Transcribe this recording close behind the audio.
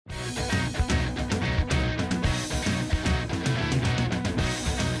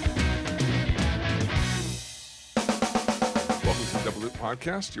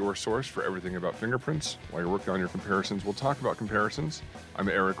Podcast, your source for everything about fingerprints. While you're working on your comparisons, we'll talk about comparisons. I'm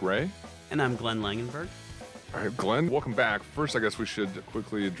Eric Ray. And I'm Glenn Langenberg. All right, Glenn, welcome back. First, I guess we should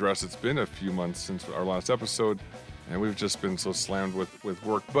quickly address it's been a few months since our last episode, and we've just been so slammed with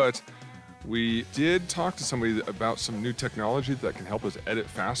work. But we did talk to somebody about some new technology that can help us edit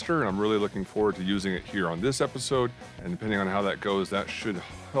faster, and I'm really looking forward to using it here on this episode. And depending on how that goes, that should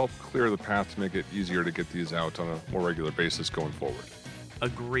help clear the path to make it easier to get these out on a more regular basis going forward.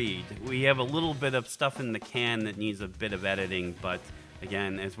 Agreed. We have a little bit of stuff in the can that needs a bit of editing, but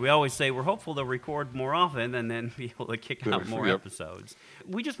again, as we always say, we're hopeful to record more often and then be able to kick out more episodes.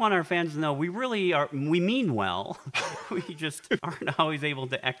 We just want our fans to know we really are, we mean well. We just aren't always able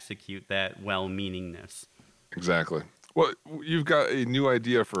to execute that well-meaningness. Exactly. Well, you've got a new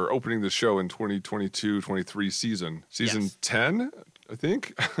idea for opening the show in 2022-23 season. Season Yes. 10, I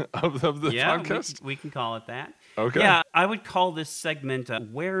think, of the podcast? We can call it that. Okay. Yeah, I would call this segment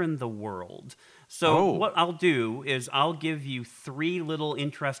Where in the World? So what I'll do is I'll give you 3 little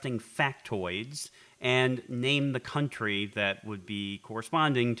interesting factoids and name the country that would be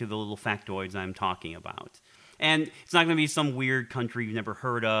corresponding to the little factoids I'm talking about. And it's not going to be some weird country you've never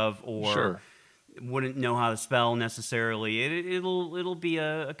heard of or wouldn't know how to spell necessarily. It'll be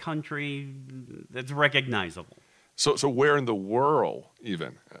a country that's recognizable. So where in the world,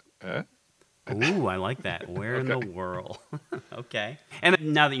 even? Ooh, I like that. Where in the world? Okay.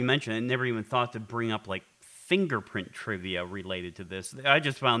 And now that you mention it, I never even thought to bring up like fingerprint trivia related to this. I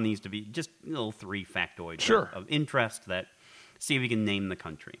just found these to be just little 3 factoids of interest that see if you can name the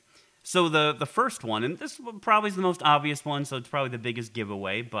country. So the first one, and this probably is the most obvious one, so it's probably the biggest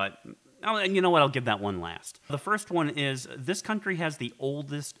giveaway, but you know what? I'll give that one last. The first one is this country has the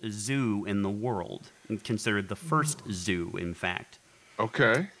oldest zoo in the world, and considered the first zoo, in fact.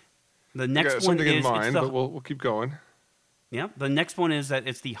 Okay. The next one something is in mind, but we'll keep going. Yeah. The next one is that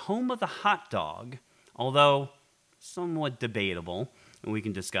it's the home of the hot dog, although somewhat debatable, and we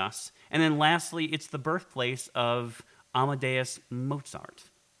can discuss. And then lastly, it's the birthplace of Amadeus Mozart.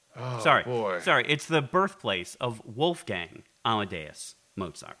 Oh, Sorry, boy. it's the birthplace of Wolfgang Amadeus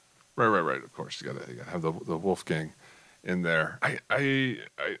Mozart. Right. Of course, you gotta have the Wolfgang in there. I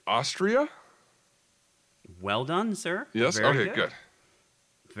Austria? Well done, sir. Yes. Very good.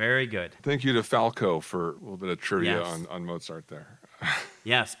 Very good. Thank you to Falco for a little bit of trivia Yes. on Mozart there.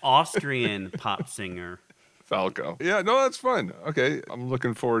 Yes, Austrian pop singer. Falco. Yeah, no, that's fun. Okay, I'm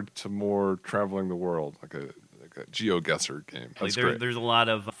looking forward to more traveling the world, like a GeoGuessr game. That's great. There's a lot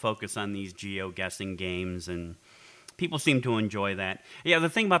of focus on these geo-guessing games, and people seem to enjoy that. Yeah, the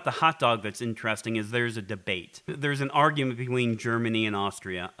thing about the hot dog that's interesting is there's a debate. There's an argument between Germany and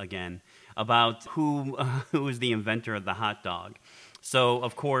Austria, again, about who is the inventor of the hot dog. So,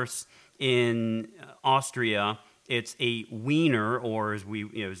 of course, in Austria, it's a Wiener, or as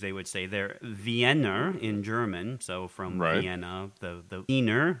they would say, they're Wiener in German. So from Vienna, the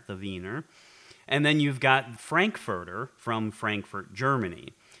Wiener. And then you've got Frankfurter from Frankfurt, Germany.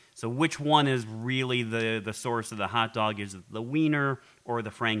 So which one is really the source of the hot dog? Is it the Wiener or the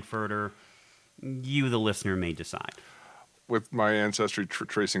Frankfurter? You, the listener, may decide. With my ancestry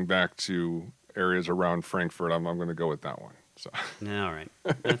tracing back to areas around Frankfurt, I'm going to go with that one. So. All right.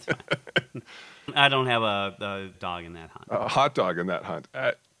 That's fine. I don't have a dog in that hunt. A hot dog in that hunt.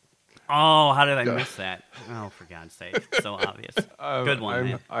 How did I miss that? Oh, for God's sake. So obvious. Good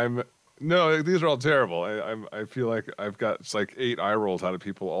one, man. No, these are all terrible. I feel like I've got 8 eye rolls out of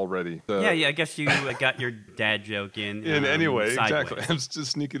people already. Yeah, I guess you got your dad joke in anyway, sideways. Exactly. I'm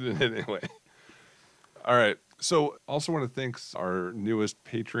just sneaking it in anyway. All right. So also want to thank our newest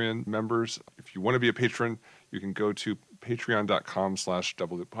Patreon members. If you want to be a patron, you can go to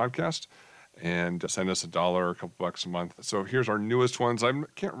patreon.com/doubleloop and send us $1 or a couple bucks a month. So here's our newest ones. I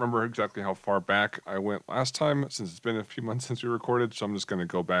can't remember exactly how far back I went last time since it's been a few months since we recorded. So I'm just going to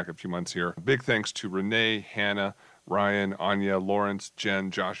go back a few months here. Big thanks to Renee, Hannah, Ryan, Anya, Lawrence,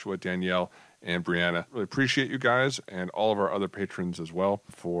 Jen, Joshua, Danielle, and Brianna. Really appreciate you guys and all of our other patrons as well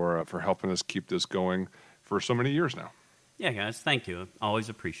for helping us keep this going for so many years now. Yeah, guys, thank you. Always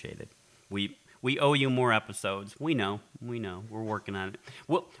appreciated. We owe you more episodes. We know. We're working on it.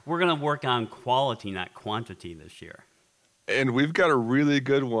 We're going to work on quality, not quantity this year. And we've got a really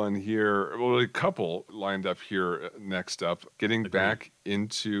good one here, well, a couple lined up here next up, getting back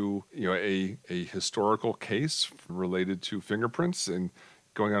into a historical case related to fingerprints and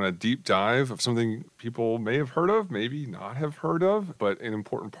going on a deep dive of something people may have heard of, maybe not have heard of, but an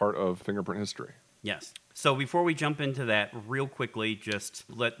important part of fingerprint history. Yes. So before we jump into that, real quickly, just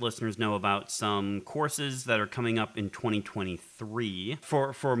let listeners know about some courses that are coming up in 2023.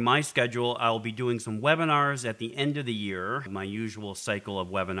 For my schedule, I'll be doing some webinars at the end of the year. My usual cycle of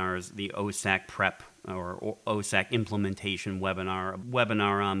webinars, the OSAC prep or OSAC implementation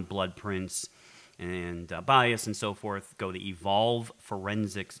webinar on blood prints and bias and so forth. Go to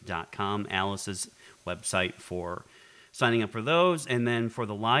evolveforensics.com, Alice's website for signing up for those. And then for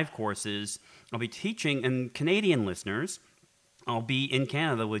the live courses, I'll be teaching, and Canadian listeners, I'll be in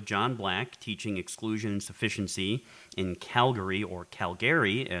Canada with John Black teaching exclusion and sufficiency in Calgary, or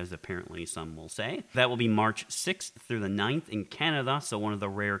Calgary, as apparently some will say. That will be March 6th through the 9th in Canada, so one of the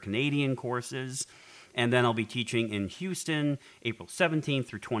rare Canadian courses. And then I'll be teaching in Houston, April 17th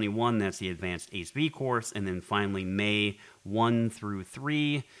through 21. That's the Advanced ACE-V course. And then finally, May 1 through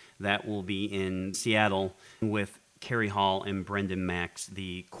 3, that will be in Seattle with Carrie Hall and Brendan Max,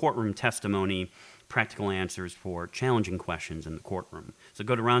 the courtroom testimony, practical answers for challenging questions in the courtroom. So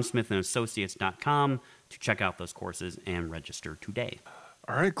go to ronsmithandassociates.com to check out those courses and register today.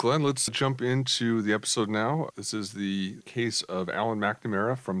 All right, Glenn, let's jump into the episode now. This is the case of Alan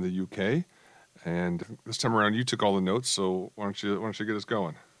McNamara from the UK. And this time around, you took all the notes, so why don't you get us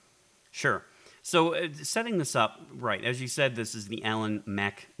going? Sure. So setting this up, right, as you said, this is the Alan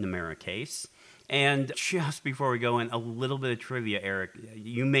McNamara case. And just before we go in, a little bit of trivia, Eric.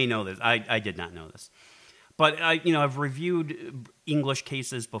 You may know this. I did not know this. But I've reviewed English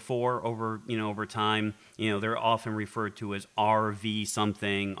cases before over time. They're often referred to as RV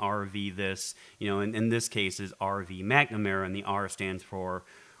something, RV this. And in this case is RV McNamara, and the R stands for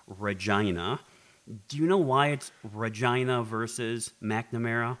Regina. Do you know why it's Regina versus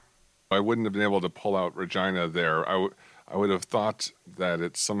McNamara? I wouldn't have been able to pull out Regina there. I would have thought that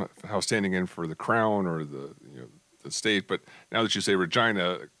it's somehow standing in for the crown or the state. But now that you say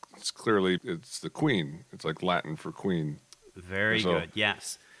Regina, it's the queen. It's like Latin for queen. Very good.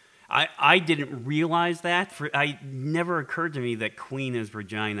 Yes. I didn't realize that. I never occurred to me that queen is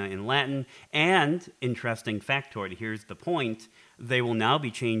Regina in Latin. And, interesting factoid, here's the point, they will now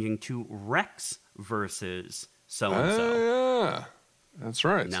be changing to Rex versus so-and-so. Yeah, that's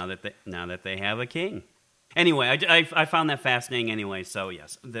right. Now that they have a king. Anyway, I found that fascinating anyway, so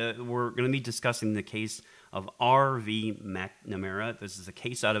yes. We're going to be discussing the case of R.V. McNamara. This is a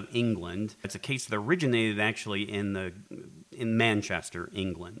case out of England. It's a case that originated actually in Manchester,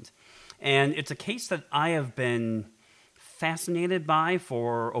 England. And it's a case that I have been fascinated by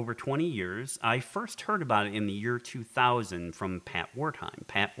for over 20 years. I first heard about it in the year 2000 from Pat Wertheim.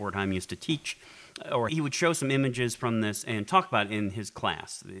 Pat Wertheim used to teach, or he would show some images from this and talk about it in his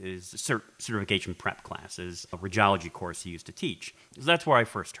class, his certification prep class, his radiology course he used to teach. So that's where I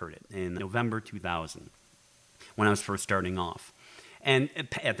first heard it, in November 2000, when I was first starting off. And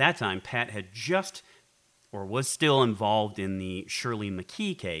at that time, Pat had was still involved in the Shirley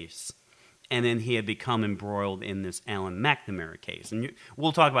McKee case, and then he had become embroiled in this Alan McNamara case. And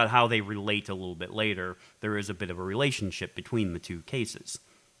we'll talk about how they relate a little bit later. There is a bit of a relationship between the two cases.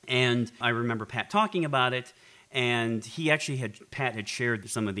 And I remember Pat talking about it, and Pat had shared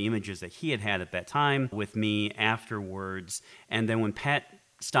some of the images that he had at that time with me afterwards. And then when Pat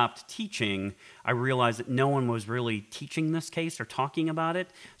stopped teaching, I realized that no one was really teaching this case or talking about it.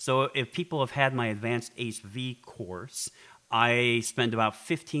 So if people have had my Advanced ACE-V course, I spent about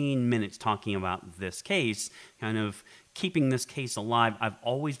 15 minutes talking about this case, kind of keeping this case alive. I've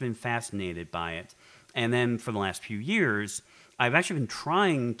always been fascinated by it. And then for the last few years, I've actually been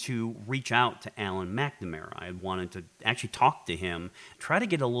trying to reach out to Alan McNamara. I wanted to actually talk to him, try to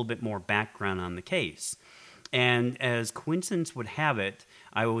get a little bit more background on the case. And as coincidence would have it,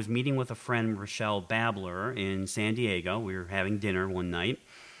 I was meeting with a friend, Rochelle Babler, in San Diego. We were having dinner one night.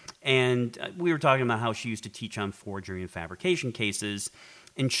 And we were talking about how she used to teach on forgery and fabrication cases,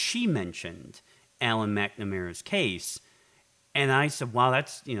 and she mentioned Alan McNamara's case. And I said, wow,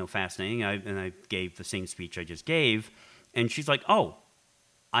 that's fascinating. And I gave the same speech I just gave. And she's like, oh,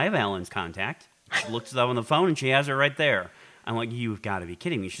 I have Alan's contact. She looks it up on the phone, and she has it right there. I'm like, you've got to be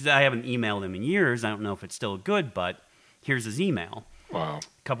kidding me. She said, I haven't emailed him in years. I don't know if it's still good, but here's his email. Wow.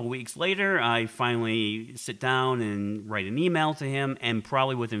 A couple weeks later, I finally sit down and write an email to him, and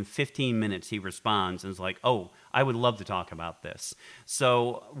probably within 15 minutes he responds and is like, oh, I would love to talk about this.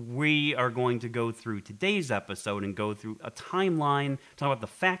 So we are going to go through today's episode and go through a timeline, talk about the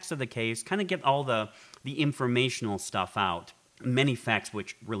facts of the case, kind of get all the informational stuff out, many facts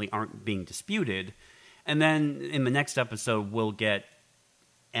which really aren't being disputed. And then in the next episode, we'll get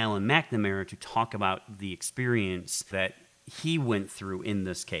Alan McNamara to talk about the experience that he went through in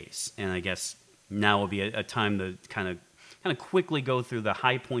this case. And I guess now will be a time to kind of kind of quickly go through the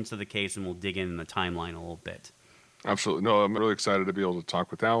high points of the case, and we'll dig in the timeline a little bit. Absolutely. No, I'm really excited to be able to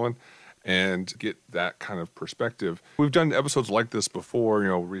talk with Alan and get that kind of perspective. We've done episodes like this before,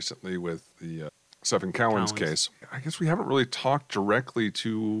 recently with the Stephen Cowan's case. I guess we haven't really talked directly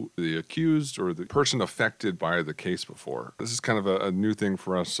to the accused or the person affected by the case before. This is kind of a new thing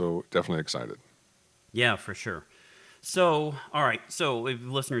for us, so definitely excited. Yeah, for sure. So, all right. So, if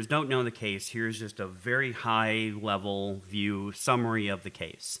listeners don't know the case, here's just a very high-level view summary of the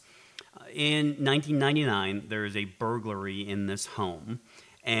case. In 1999, there is a burglary in this home,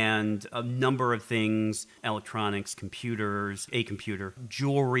 and a number of things, electronics, computers, a computer,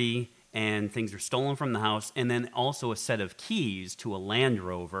 jewelry, and things are stolen from the house, and then also a set of keys to a Land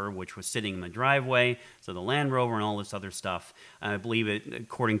Rover, which was sitting in the driveway. So the Land Rover and all this other stuff, I believe it,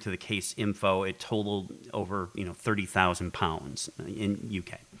 according to the case info, it totaled over 30,000 pounds in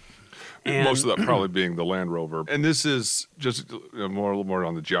UK. And most of that probably being the Land Rover. And this is just a little more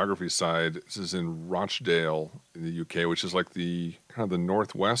on the geography side. This is in Rochdale in the UK, which is like the kind of the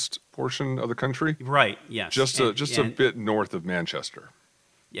northwest portion of the country. Right, yes. Just a bit north of Manchester.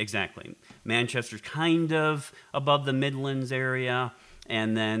 Exactly. Manchester's kind of above the Midlands area,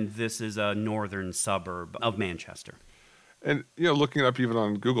 and then this is a northern suburb of Manchester. And, looking it up even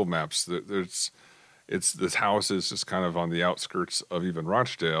on Google Maps, this house is just kind of on the outskirts of even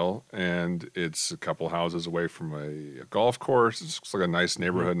Rochdale, and it's a couple houses away from a golf course. It looks like a nice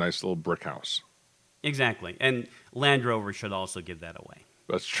neighborhood, nice little brick house. Exactly. And Land Rover should also give that away.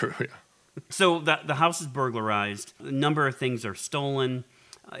 That's true, yeah. So the house is burglarized. A number of things are stolen.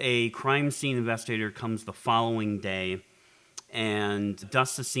 A crime scene investigator comes the following day and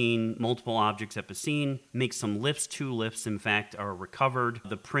dusts the scene. Multiple objects at the scene, makes some lifts. 2 lifts, in fact, are recovered.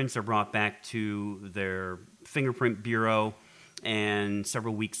 The prints are brought back to their fingerprint bureau, and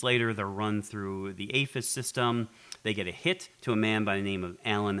several weeks later, they're run through the AFIS system. They get a hit to a man by the name of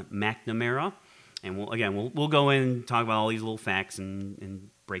Alan McNamara. And we'll go in and talk about all these little facts and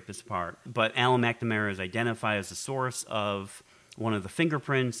break this apart. But Alan McNamara is identified as the source of one of the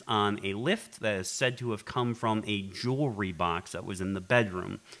fingerprints on a lift that is said to have come from a jewelry box that was in the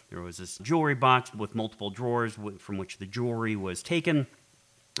bedroom. There was this jewelry box with multiple drawers from which the jewelry was taken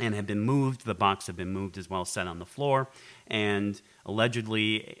and had been moved. The box had been moved as well, set on the floor. And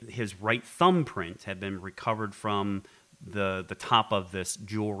allegedly, his right thumbprint had been recovered from the top of this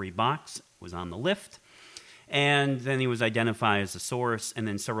jewelry box, was on the lift. And then he was identified as the source, and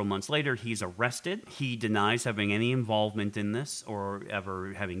then several months later, he's arrested. He denies having any involvement in this, or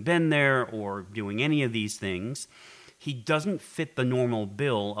ever having been there, or doing any of these things. He doesn't fit the normal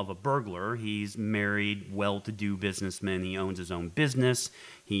bill of a burglar. He's married, well-to-do businessman. He owns his own business.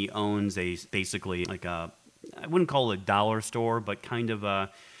 He owns basically like I wouldn't call it a dollar store, but kind of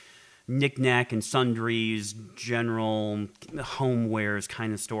a knick-knack and sundries, general homewares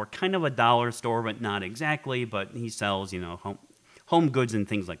kind of store. Kind of a dollar store, but not exactly. But he sells, home goods and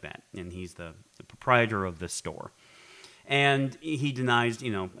things like that. And he's the proprietor of this store. And he denies,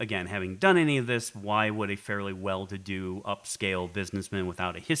 again, having done any of this. Why would a fairly well-to-do, upscale businessman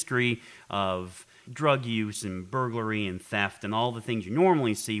without a history of drug use and burglary and theft and all the things you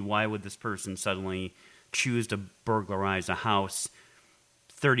normally see, why would this person suddenly choose to burglarize a house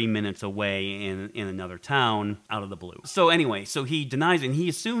 30 minutes away in another town out of the blue? So anyway, so he denies it, and he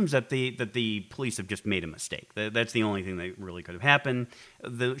assumes that the police have just made a mistake. That's the only thing that really could have happened.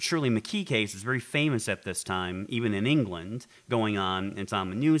 The Shirley McKee case is very famous at this time, even in England, going on. It's on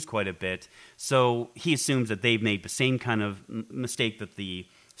the news quite a bit. So he assumes that they've made the same kind of mistake that the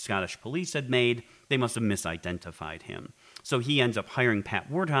Scottish police had made. They must have misidentified him. So he ends up hiring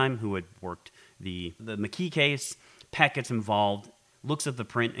Pat Wertheim, who had worked the McKee case. Pat gets involved, looks at the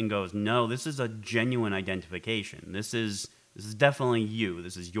print and goes, no, this is a genuine identification. This is definitely you.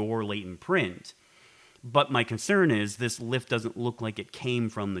 This is your latent print. But my concern is this lift doesn't look like it came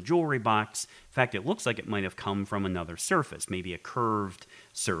from the jewelry box. In fact, it looks like it might have come from another surface, maybe a curved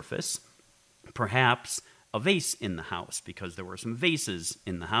surface, perhaps a vase in the house, because there were some vases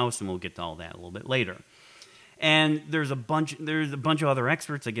in the house, and we'll get to all that a little bit later. And there's a bunch of other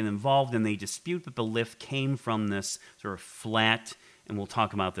experts that get involved, and they dispute that the lift came from this sort of flat, and we'll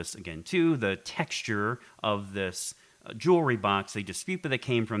talk about this again too, the texture of this jewelry box. They dispute that it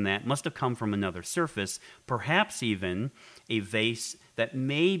came from that. Must have come from another surface, perhaps even a vase that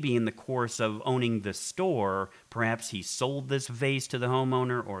may be in the course of owning the store. Perhaps he sold this vase to the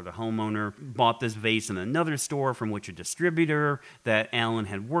homeowner, or the homeowner bought this vase in another store from which a distributor that Alan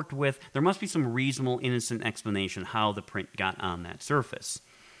had worked with. There must be some reasonable, innocent explanation how the print got on that surface.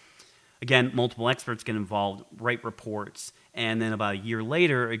 Again, multiple experts get involved, write reports, and then about a year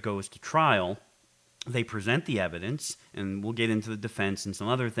later, it goes to trial. They present the evidence, and we'll get into the defense and some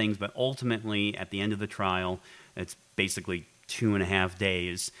other things, but ultimately, at the end of the trial, it's basically 2.5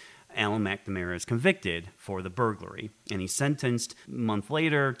 days, Alan McNamara is convicted for the burglary, and he's sentenced a month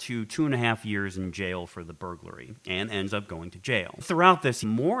later to 2.5 years in jail for the burglary, and ends up going to jail. Throughout this,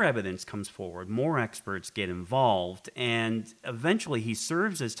 more evidence comes forward, more experts get involved, and eventually he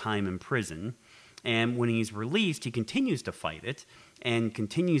serves his time in prison, and when he's released, he continues to fight it, and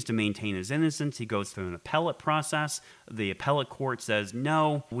continues to maintain his innocence. He goes through an appellate process. The appellate court says,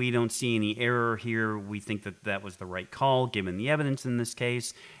 no, we don't see any error here. We think that that was the right call, given the evidence in this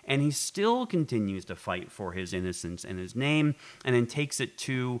case. And he still continues to fight for his innocence and his name, and then takes it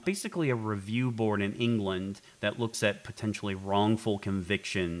to basically a review board in England that looks at potentially wrongful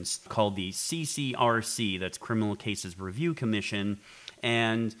convictions called the CCRC, that's Criminal Cases Review Commission,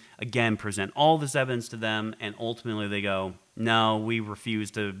 and again present all this evidence to them, and ultimately they go, no, we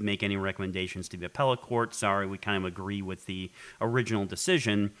refuse to make any recommendations to the appellate court. Sorry, we kind of agree with the original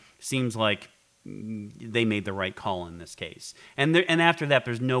decision. Seems like they made the right call in this case. And after that,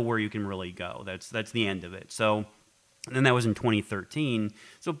 there's nowhere you can really go. That's the end of it. So, and then that was in 2013.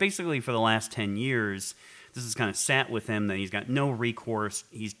 So basically for the last 10 years, this has kind of sat with him that he's got no recourse.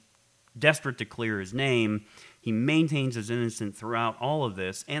 He's desperate to clear his name. He maintains his innocence throughout all of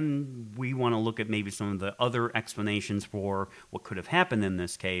this, and we want to look at maybe some of the other explanations for what could have happened in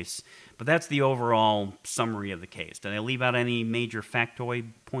this case. But that's the overall summary of the case. Did I leave out any major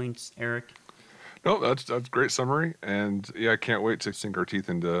factoid points, Eric? No, that's a great summary, and yeah, I can't wait to sink our teeth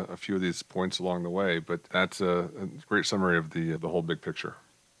into a few of these points along the way. But that's a great summary of the whole big picture.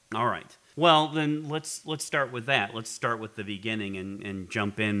 All right. Well, then let's start with that. Let's start with the beginning and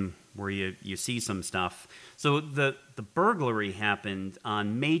jump in where you see some stuff. So the burglary happened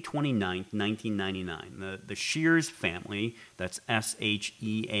on May 29th, 1999. The Shears family, that's Shears,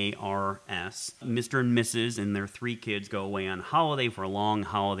 Mr. and Mrs. and their 3 kids go away on holiday for a long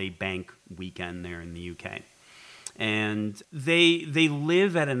holiday bank weekend there in the UK. And they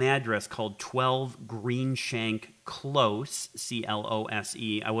live at an address called 12 Greenshank Close, Close.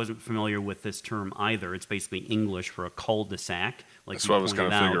 I wasn't familiar with this term either. It's basically English for a cul-de-sac. That's what I was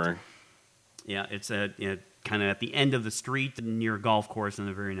kind of figuring. Yeah, it's kind of at the end of the street near a golf course in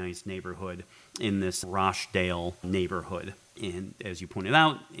a very nice neighborhood in this Rochdale neighborhood, and as you pointed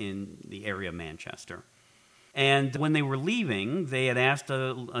out, in the area of Manchester. And when they were leaving, they had asked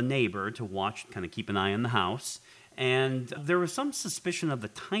a neighbor to watch, kind of keep an eye on the house. And there was some suspicion of the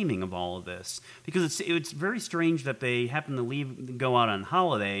timing of all of this, because it's very strange that they happen to go out on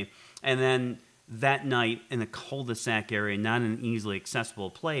holiday, and then that night in a cul-de-sac area, not in an easily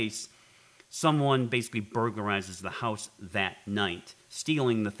accessible place, someone basically burglarizes the house that night,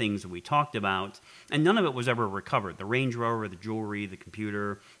 stealing the things that we talked about, and none of it was ever recovered. The Range Rover, the jewelry, the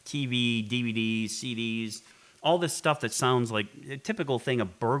computer, TV, DVDs, CDs, all this stuff that sounds like a typical thing a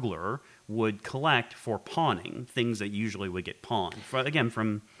burglar would collect for pawning, things that usually would get pawned. Again,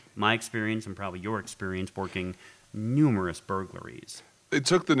 from my experience and probably your experience working numerous burglaries. They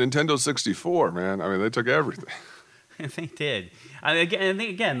took the Nintendo 64, man. I mean, they took everything. They did.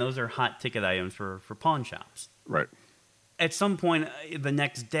 Again, those are hot ticket items for pawn shops. Right. At some point the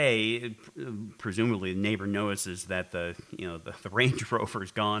next day, presumably the neighbor notices that the Range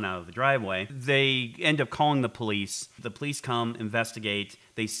Rover's gone out of the driveway. They end up calling the police. The police come, investigate.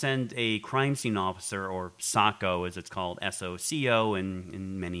 They send a crime scene officer, or SOCO as it's called, SOCO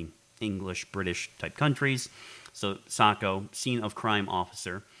in many English, British type countries. So SOCO, scene of crime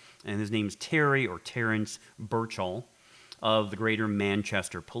officer. And his name is Terry or Terence Birchall of the Greater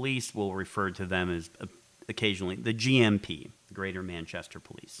Manchester Police. We'll refer to them as occasionally the GMP, the Greater Manchester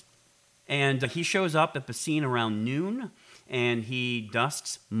Police. And he shows up at the scene around noon, and he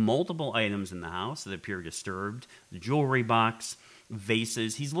dusts multiple items in the house that appear disturbed, the jewelry box,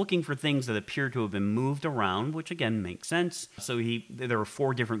 vases. He's looking for things that appear to have been moved around, which again makes sense. So there were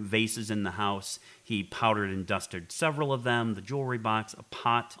 4 different vases in the house. He powdered and dusted several of them, the jewelry box, a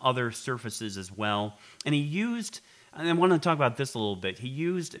pot, other surfaces as well. And he used, and I want to talk about this a little bit, he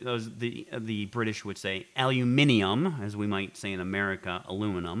used, the British would say, aluminium, as we might say in America,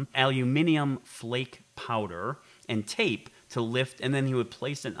 aluminum, aluminium flake powder and tape to lift, and then he would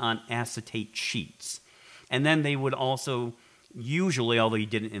place it on acetate sheets. And then they would also usually, although he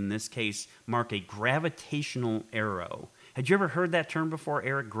didn't in this case, mark a gravitational arrow. Had you ever heard that term before,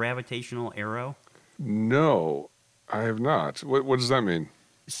 Eric, gravitational arrow? No, I have not. What does that mean?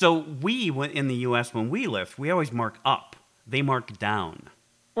 So in the U.S., when we lift, we always mark up. They mark down.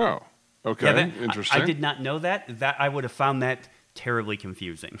 Oh, okay. Yeah, interesting. I did not know that. I would have found that terribly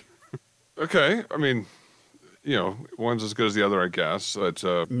confusing. Okay, I mean, one's as good as the other, I guess. But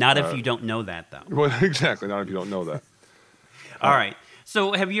Not if you don't know that, though. well, exactly. Not if you don't know that. All right.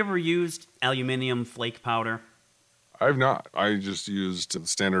 So have you ever used aluminum flake powder? I've not. I just used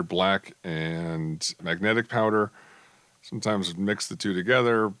standard black and magnetic powder. Sometimes mix the two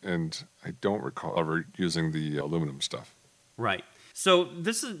together, and I don't recall ever using the aluminum stuff. Right. So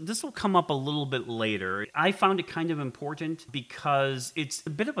this will come up a little bit later. I found it kind of important because it's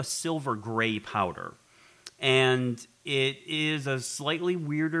a bit of a silver gray powder. And it is a slightly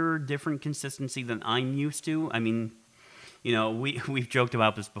weirder, different consistency than I'm used to. I mean, we've joked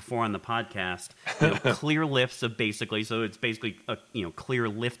about this before on the podcast. Clear lifts of basically, so it's basically a clear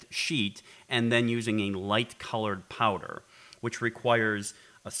lift sheet, and then using a light colored powder, which requires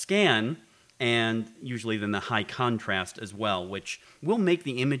a scan and usually then the high contrast as well, which will make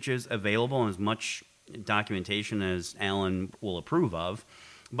the images available in as much documentation as Alan will approve of.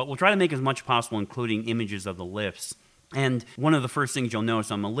 But we'll try to make as much possible, including images of the lifts. And one of the first things you'll notice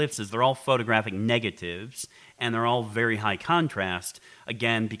on the lifts is they're all photographic negatives, and they're all very high contrast,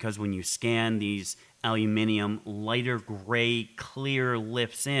 again, because when you scan these aluminum lighter gray clear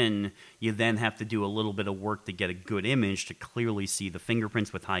lifts in, you then have to do a little bit of work to get a good image to clearly see the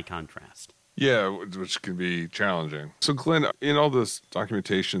fingerprints with high contrast. Yeah, which can be challenging. So, Glenn, in all this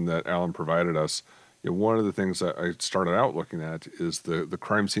documentation that Alan provided us, one of the things that I started out looking at is the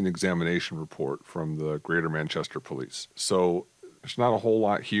crime scene examination report from the Greater Manchester Police. So there's not a whole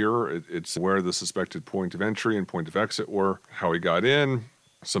lot here. It's where the suspected point of entry and point of exit were, how he got in,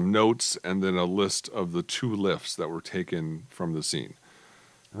 some notes, and then a list of the 2 lifts that were taken from the scene.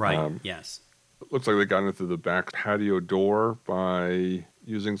 Right, yes. It looks like they got into the back patio door by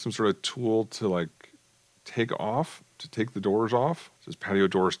using some sort of tool to take the doors off. It says patio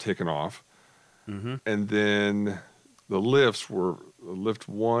doors taken off. Mm-hmm. And then the lifts were lift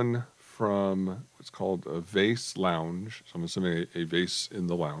 1 from what's called a vase lounge. So I'm assuming a vase in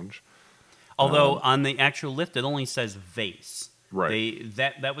the lounge. Although on the actual lift, it only says vase. Right.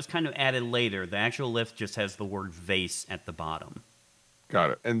 That was kind of added later. The actual lift just has the word vase at the bottom.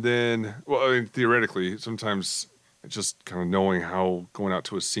 Got it. And then, well, I mean, theoretically, sometimes just kind of knowing how going out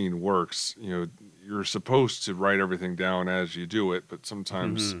to a scene works, you're supposed to write everything down as you do it, but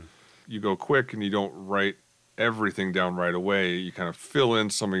sometimes you go quick and you don't write everything down right away. You kind of fill in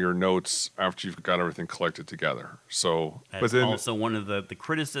some of your notes after you've got everything collected together. So, that's also one of the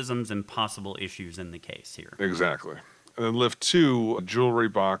criticisms and possible issues in the case here. Exactly. And then lift 2, a jewelry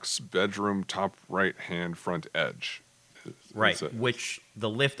box, bedroom, top right hand, front edge. Right, which the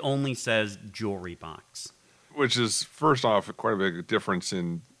lift only says jewelry box. Which is, first off, quite a big difference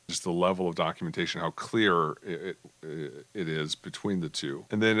in just the level of documentation, how clear it is between the two.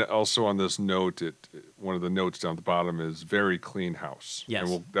 And then also on this note, one of the notes down at the bottom is very clean house. Yes.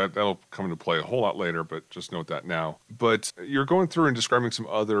 And that'll come into play a whole lot later, but just note that now. But you're going through and describing some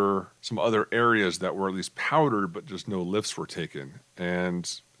other areas that were at least powdered, but just no lifts were taken.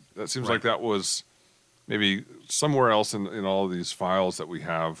 And that seems like that was maybe somewhere else in all of these files that we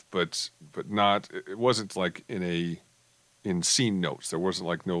have, but not, it wasn't like in scene notes. There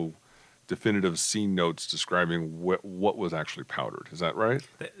wasn't no definitive scene notes describing what was actually powdered. Is that right?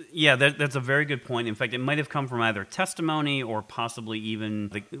 Yeah, that's a very good point. In fact, it might have come from either testimony or possibly even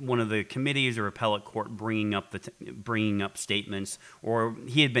one of the committees or appellate court bringing up statements, or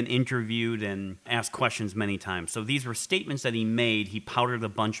he had been interviewed and asked questions many times. So these were statements that he made. He powdered a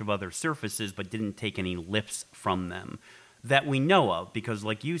bunch of other surfaces but didn't take any lifts from them that we know of, because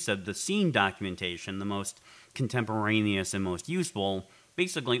like you said, the scene documentation, the most contemporaneous and most useful,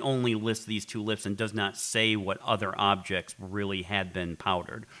 basically only lists these 2 lifts and does not say what other objects really had been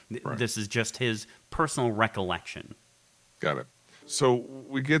powdered. Right. This is just his personal recollection. Got it. So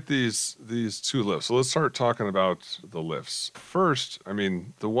we get these 2 lifts. So let's start talking about the lifts. First, I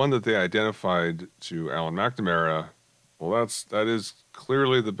mean, the one that they identified to Alan McNamara, well, that is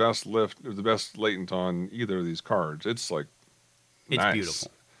clearly the best lift, or the best latent on either of these cards. It's nice.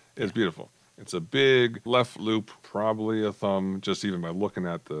 Beautiful. It's beautiful. It's a big left loop, probably a thumb, just even by looking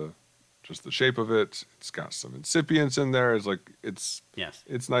at the shape of it. It's got some incipients in there.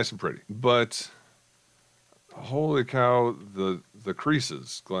 It's nice and pretty. But holy cow, the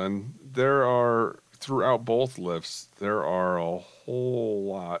creases, Glenn. There are, throughout both lifts, there are a whole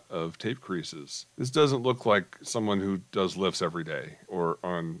lot of tape creases. This doesn't look like someone who does lifts every day or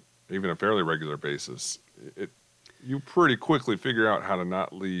on even a fairly regular basis. You pretty quickly figure out how to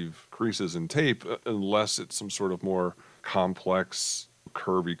not leave creases in tape unless it's some sort of more complex,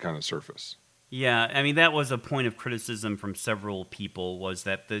 curvy kind of surface. Yeah, I mean, that was a point of criticism from several people, was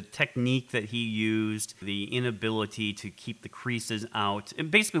that the technique that he used, the inability to keep the creases out, and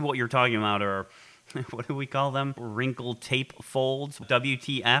basically what you're talking about are what do we call them? Wrinkle tape folds,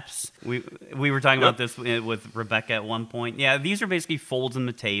 WTFs. We were talking about this with Rebecca at one point. Yeah, these are basically folds in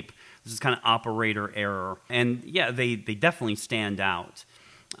the tape. This is kind of operator error. And yeah, they definitely stand out.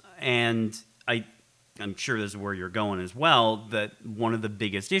 And I'm sure this is where you're going as well, that one of the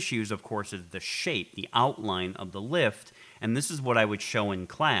biggest issues, of course, is the shape, the outline of the lift. And this is what I would show in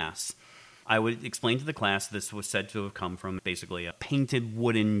class. I would explain to the class this was said to have come from basically a painted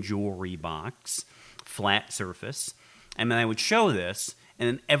wooden jewelry box, flat surface. And then I would show this, and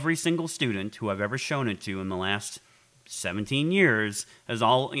then every single student who I've ever shown it to in the last 17 years has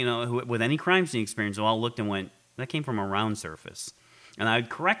all, with any crime scene experience, have all looked and went, that came from a round surface. And I would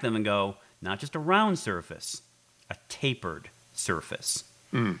correct them and go, not just a round surface, a tapered surface.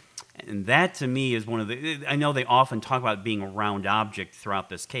 Mm. And that to me is one of the, I know they often talk about being a round object throughout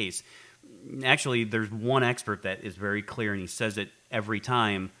this case. Actually, there's one expert that is very clear, and he says it every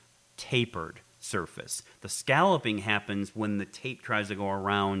time, tapered surface. The scalloping happens when the tape tries to go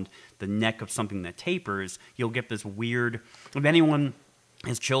around the neck of something that tapers. You'll get this weird, if anyone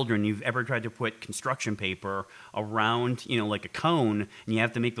as children, you've ever tried to put construction paper around, like a cone, and you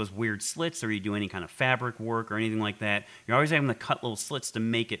have to make those weird slits, or you do any kind of fabric work or anything like that, you're always having to cut little slits to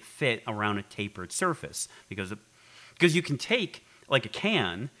make it fit around a tapered surface. Because you can take, like a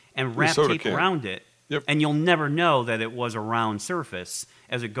can, and wrap tape around it, yep, and you'll never know that it was a round surface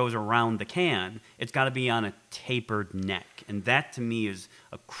as it goes around the can. It's got to be on a tapered neck. And that, to me, is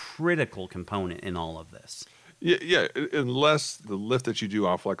a critical component in all of this. Yeah, unless the lift that you do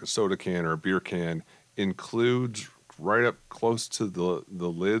off like a soda can or a beer can includes right up close to the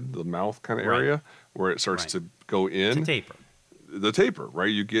lid, the mouth kind of area, where it starts to go in. To taper. The taper,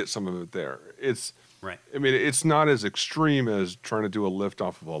 right? You get some of it there. It's right. I mean, it's not as extreme as trying to do a lift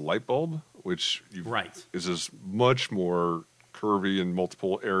off of a light bulb, which is as much more curvy and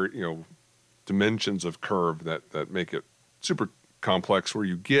multiple dimensions of curve that make it super complex, where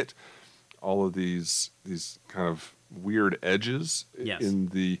you get all of these kind of weird edges in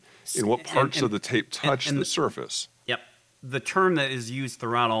what parts of the tape touch the surface. Yep. The term that is used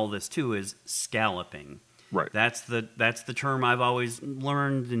throughout all this too is scalloping. Right. That's the term I've always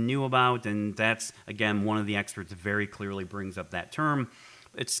learned and knew about, and that's, again, one of the experts very clearly brings up that term.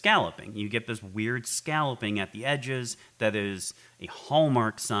 It's scalloping. You get this weird scalloping at the edges that is a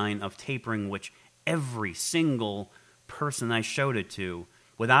hallmark sign of tapering, which every single person I showed it to,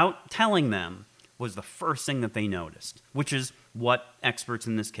 without telling them, was the first thing that they noticed, which is what experts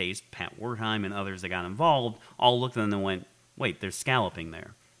in this case, Pat Wertheim and others that got involved, all looked at them and went, wait, there's scalloping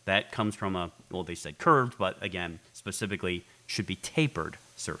there. That comes from they said curved, but again, specifically, should be tapered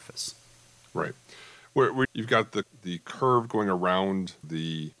surface. Right. Where you've got the curve going around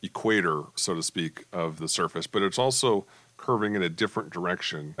the equator, so to speak, of the surface, but it's also curving in a different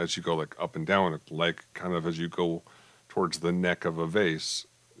direction as you go like up and down, like kind of as you go towards the neck of a vase.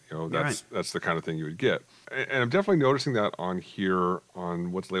 That's the kind of thing you would get. And I'm definitely noticing that on here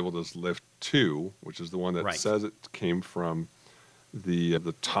on what's labeled as lift 2, which is the one that says it came from the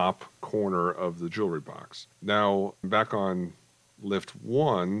top corner of the jewelry box. Now, back on lift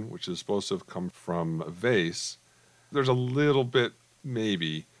 1, which is supposed to have come from a vase, there's a little bit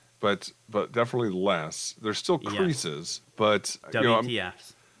maybe, but definitely less. There's still creases, but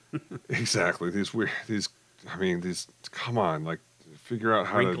WTFs. Exactly. These come on, like, figure out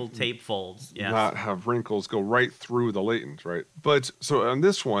how wrinkled tape folds, not have wrinkles go right through the latent, right? But so on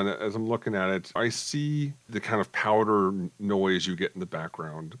this one, as I'm looking at it, I see the kind of powder noise you get in the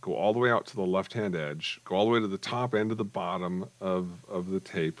background go all the way out to the left-hand edge, go all the way to the top and to the bottom of the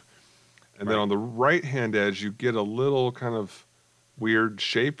tape. And then on the right-hand edge, you get a little kind of weird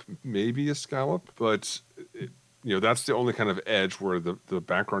shape, maybe a scallop, but that's the only kind of edge where the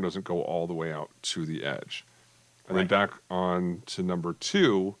background doesn't go all the way out to the edge. And then back on to number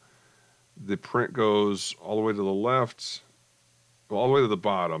 2, the print goes all the way to the left, all the way to the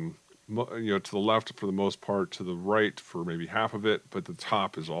bottom, to the left for the most part, to the right for maybe half of it, but the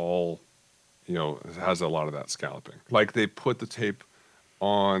top is all, it has a lot of that scalloping. Like they put the tape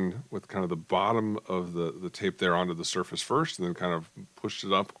on with kind of the bottom of the tape there onto the surface first, and then kind of pushed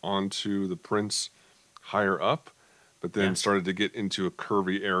it up onto the prints higher up, but then started to get into a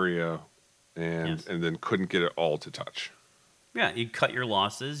curvy area and then couldn't get it all to touch. Yeah, you cut your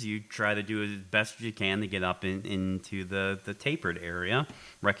losses. You try to do as best as you can to get up into the tapered area,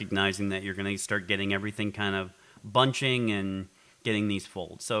 recognizing that you're going to start getting everything kind of bunching and getting these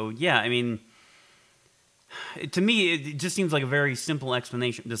folds. So, yeah, I mean, to me, it just seems like a very simple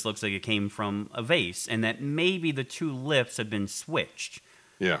explanation. This looks like it came from a vase, and that maybe the two lifts have been switched.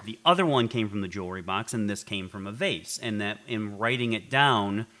 Yeah. The other one came from the jewelry box, and this came from a vase, and that in writing it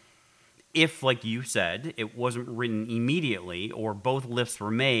down, if, like you said, it wasn't written immediately, or both lifts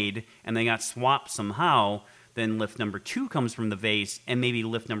were made and they got swapped somehow, then lift number 2 comes from the vase, and maybe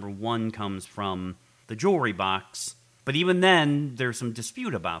lift number 1 comes from the jewelry box. But even then, there's some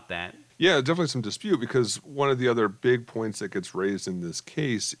dispute about that. Yeah, definitely some dispute, because one of the other big points that gets raised in this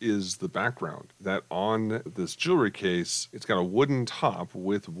case is the background. That on this jewelry case, it's got a wooden top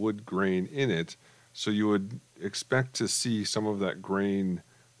with wood grain in it, so you would expect to see some of that grain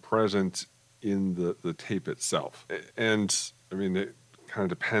present in the tape itself. And I mean, it kind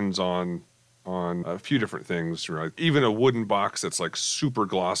of depends on a few different things, right? Even a wooden box that's like super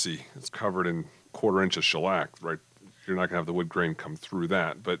glossy, it's covered in 1/4 inch of shellac, right? You're not gonna have the wood grain come through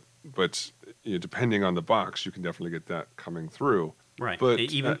that, but you know, depending on the box, you can definitely get that coming through. Right. But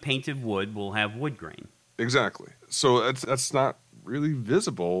Even painted wood will have wood grain. exactly. So that's not really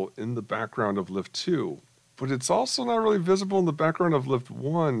visible in the background of lift 2, but it's also not really visible in the background of lift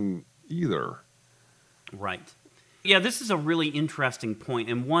 1 either. Right. Yeah, this is a really interesting point,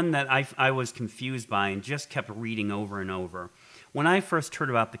 and one that I was confused by and just kept reading over and over. When I first heard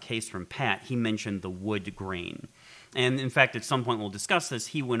about the case from Pat, he mentioned the wood grain. And in fact, at some point we'll discuss this,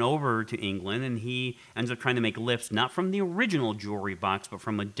 he went over to England and he ends up trying to make lifts not from the original jewelry box, but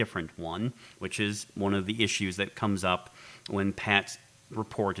from a different one, which is one of the issues that comes up when Pat's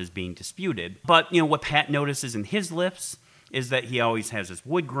report is being disputed. But, you know, what Pat notices in his lifts is that he always has this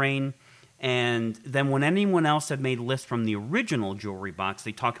wood grain. And then when anyone else had made lifts from the original jewelry box,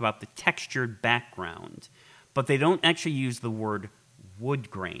 they talk about the textured background. But they don't actually use the word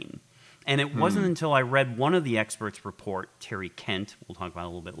wood grain. And it wasn't until I read one of the experts' report, Terry Kent, we'll talk about it a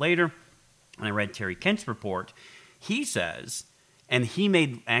little bit later, and I read Terry Kent's report, he says, and he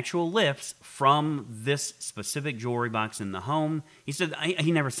made actual lifts from this specific jewelry box in the home. He said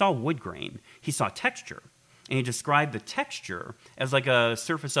he never saw wood grain. He saw texture. And he described the texture as like a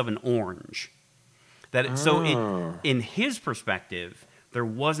surface of an orange. So in his perspective, there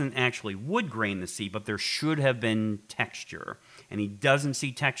wasn't actually wood grain to see, but there should have been texture. And he doesn't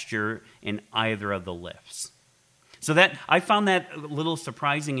see texture in either of the lifts. So that I found that a little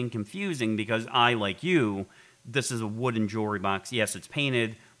surprising and confusing, because I, like you, this is a wooden jewelry box. Yes, it's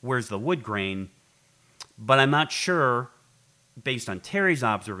painted. Where's the wood grain? But I'm not sure, based on Terry's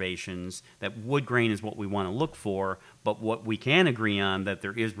observations, that wood grain is what we want to look for. But what we can agree on, that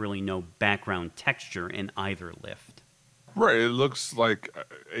there is really no background texture in either lift. Right, it looks like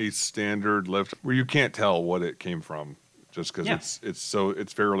a standard lift where you can't tell what it came from, just because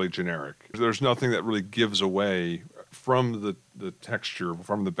it's fairly generic. There's nothing that really gives away from the texture,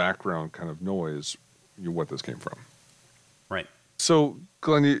 from the background kind of noise, what this came from. Right. So,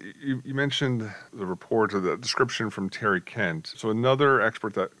 Glenn, you mentioned the report or the description from Terry Kent. So another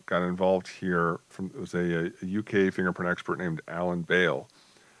expert that got involved here was a UK fingerprint expert named Alan Bale.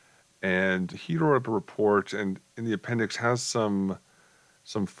 And he wrote up a report, and in the appendix has some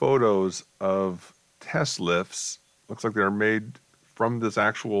photos of test lifts. Looks like they're made from this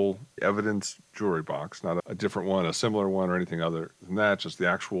actual evidence jewelry box, not a different one, a similar one, or anything other than that, just the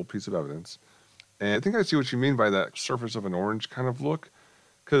actual piece of evidence. And I think I see what you mean by that surface of an orange kind of look,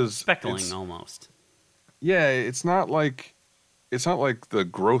 because Speckling almost. Yeah, it's not like the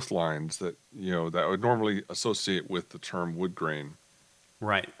growth lines that that would normally associate with the term wood grain.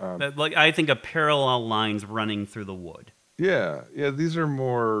 Right. Like I think of parallel lines running through the wood. Yeah. These are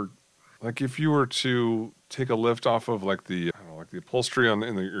more like if you were to take a lift off of like the upholstery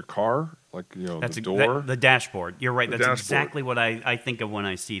in your car, like That's the door, the dashboard. You're right. That's dashboard. Exactly what I think of when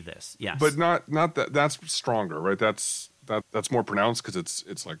I see this. Yes. But not that. That's stronger, right? That's more pronounced because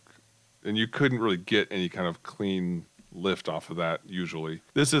it's like, and you couldn't really get any kind of clean lift off of that usually.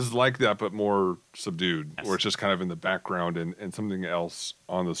 This is like that, but more subdued, Yes. where it's just kind of in the background, and something else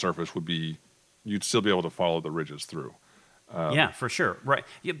on the surface would be, you'd still be able to follow the ridges through. Yeah, for sure. Right.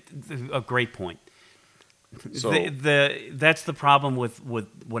 Yeah, a great point. So That's the problem with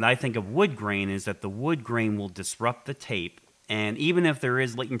what I think of wood grain, is that the wood grain will disrupt the tape, and even if there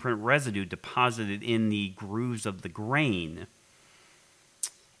is latent print residue deposited in the grooves of the grain,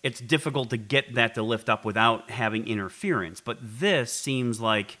 it's difficult to get that to lift up without having interference. But this seems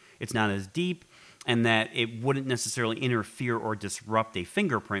like it's not as deep, and that it wouldn't necessarily interfere or disrupt a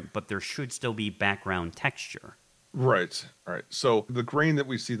fingerprint, but there should still be background texture. Right. All right. So the grain that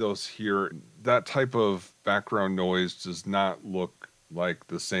we see those here, that type of background noise does not look like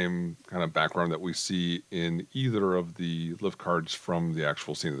the same kind of background that we see in either of the lift cards from the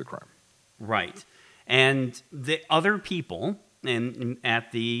actual scene of the crime. Right. And the other people and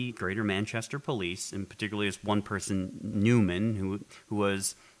at the Greater Manchester Police, and particularly this one person, Newman, who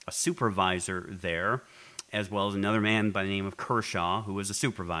was a supervisor there, as well as another man by the name of Kershaw, who was a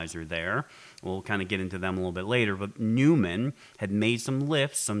supervisor there. We'll kind of get into them a little bit later. But Newman had made some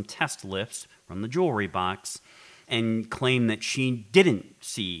lifts, some test lifts from the jewelry box, and claimed that she didn't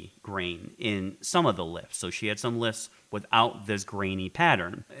see grain in some of the lifts. So she had some lifts without this grainy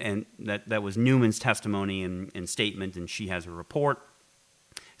pattern. And that was Newman's testimony and statement, and she has a report.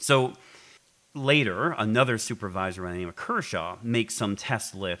 So later, another supervisor by the name of Kershaw makes some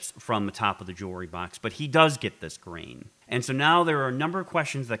test lifts from the top of the jewelry box, but he does get this grain. And so now there are a number of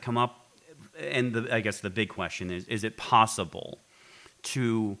questions that come up, and I guess the big question is it possible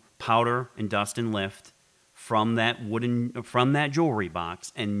to powder and dust and lift from that jewelry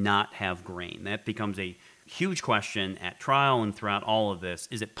box and not have grain? That becomes a huge question at trial and throughout all of this.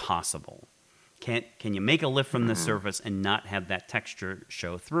 Is it possible? Can you make a lift from the surface and not have that texture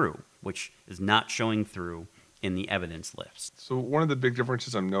show through, which is not showing through in the evidence lifts? So one of the big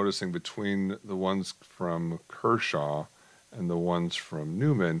differences I'm noticing between the ones from Kershaw and the ones from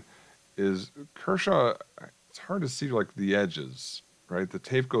Newman is Kershaw, it's hard to see like the edges, right? The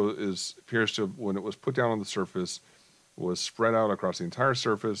tape appears to, when it was put down on the surface, was spread out across the entire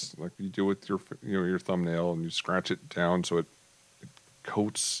surface, like you do with your thumbnail, and you scratch it down so it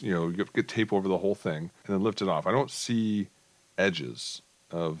coats, you get tape over the whole thing, and then lift it off. I don't see edges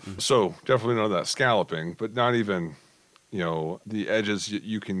of, so definitely none of that scalloping, but not even, the edges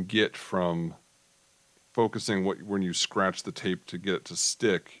you can get from focusing when you scratch the tape to get it to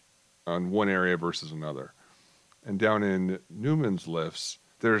stick on one area versus another. And down in Newman's lifts,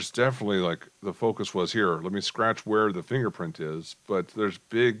 there's definitely like the focus was here. Let me scratch where the fingerprint is, but there's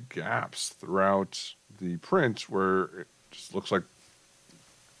big gaps throughout the print where it just looks like,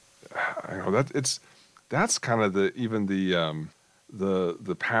 I know that's kind of the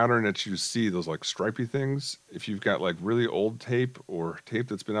pattern that you see, those like stripy things. If you've got like really old tape or tape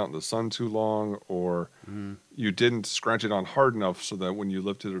that's been out in the sun too long, or you didn't scratch it on hard enough so that when you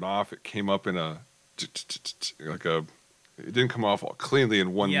lifted it off, it came up in it didn't come off cleanly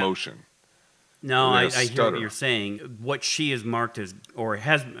in one motion. No, I hear what you're saying. What she is marked as,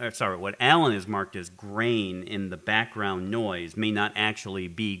 what Alan is marked as grain in the background noise may not actually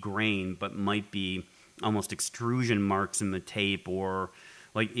be grain, but might be almost extrusion marks in the tape, or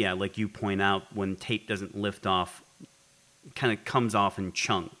like you point out, when tape doesn't lift off, kind of comes off in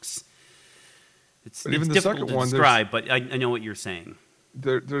chunks. It's difficult to describe, but I know what you're saying.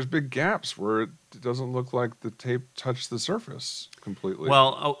 There's big gaps where it doesn't look like the tape touched the surface completely.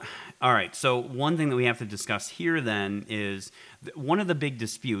 Well, all right. So one thing that we have to discuss here then is one of the big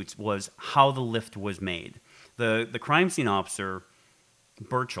disputes was how the lift was made. The crime scene officer,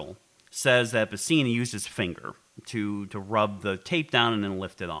 Burchell, says that Bassini used his finger to rub the tape down and then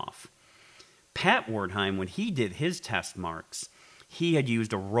lift it off. Pat Wertheim, when he did his test marks, he had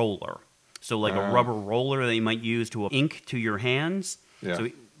used a roller. So like a rubber roller that you might use to ink to your hands. Yeah. So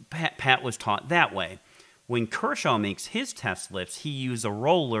Pat was taught that way. When Kershaw makes his test lifts, he used a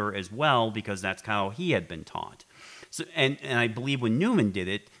roller as well because that's how he had been taught. So, and I believe when Newman did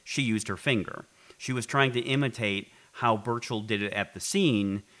it, she used her finger. She was trying to imitate how Burchell did it at the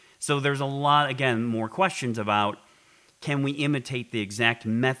scene. So there's a lot, again, more questions about, can we imitate the exact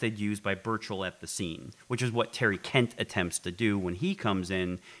method used by Burchell at the scene, which is what Terry Kent attempts to do when he comes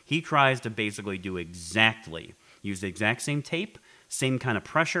in. He tries to basically use the exact same tape, same kind of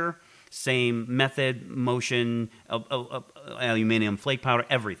pressure, same method, motion, aluminum flake powder,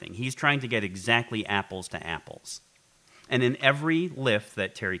 everything. He's trying to get exactly apples to apples. And in every lift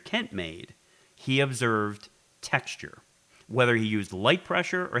that Terry Kent made, he observed texture, whether he used light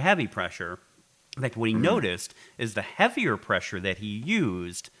pressure or heavy pressure. In fact, what he noticed is the heavier pressure that he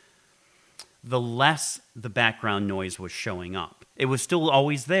used, the less the background noise was showing up. It was still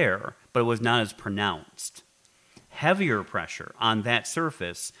always there, but it was not as pronounced. Heavier pressure on that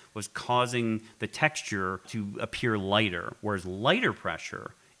surface was causing the texture to appear lighter, whereas lighter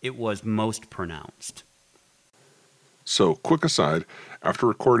pressure, it was most pronounced. So, quick aside, after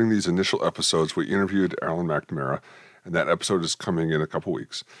recording these initial episodes, we interviewed Alan McNamara, and that episode is coming in a couple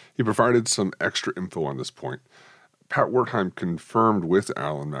weeks. He provided some extra info on this point. Pat Wertheim confirmed with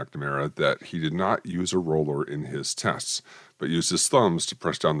Alan McNamara that he did not use a roller in his tests, but used his thumbs to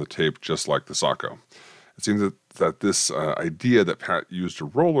press down the tape just like the Sacco. It seems that this idea that Pat used a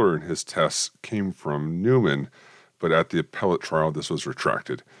roller in his tests came from Newman, but at the appellate trial this was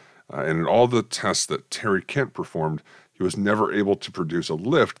retracted. And in all the tests that Terry Kent performed, he was never able to produce a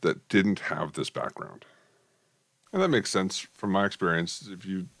lift that didn't have this background. And that makes sense from my experience. If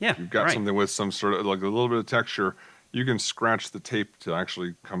you've got something with some sort of, like a little bit of texture, you can scratch the tape to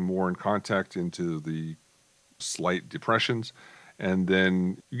actually come more in contact into the slight depressions. and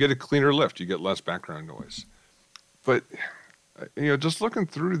then you get a cleaner lift. You get less background noise. But just looking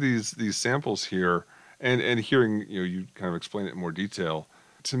through these samples here and hearing you kind of explain it in more detail,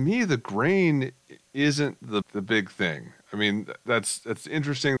 to me the grain isn't the big thing. I mean, that's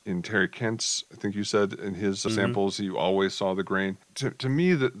interesting. In Terry Kent's, I think you said in his samples, you always saw the grain. To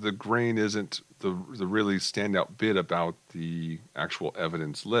me, the grain isn't the really standout bit about the actual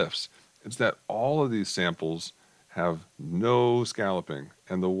evidence lifts. It's that all of these samples have no scalloping,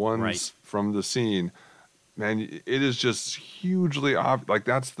 and the ones from the scene, man, it is just hugely obvious. Like,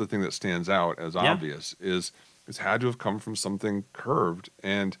 that's the thing that stands out as obvious, is it's had to have come from something curved.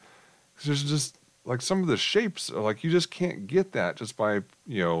 And there's just, like, some of the shapes are like, you just can't get that just by,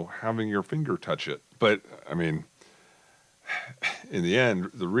 having your finger touch it. But, I mean, in the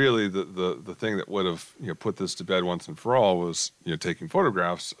end, the thing that would have put this to bed once and for all was taking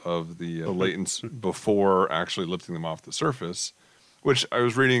photographs of the latents before actually lifting them off the surface, which I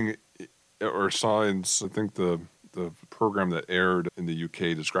was reading or saw in, I think, the program that aired in the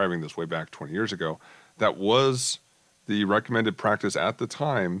UK describing this way back 20 years ago. That was the recommended practice at the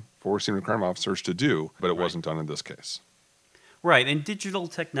time for senior crime officers to do, but it wasn't done in this case. Right, and digital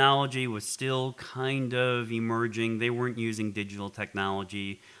technology was still kind of emerging. They weren't using digital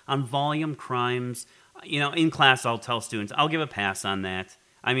technology on volume crimes. In class, I'll tell students, I'll give a pass on that.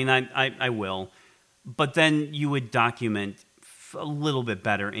 I mean, I will. But then you would document a little bit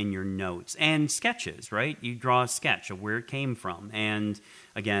better in your notes and sketches, right? You draw a sketch of where it came from. And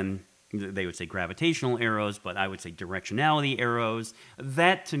again, they would say gravitational arrows, but I would say directionality arrows.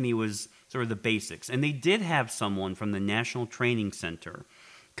 That to me was sort of the basics. And they did have someone from the National Training Center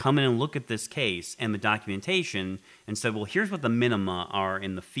come in and look at this case and the documentation and said, well, here's what the minima are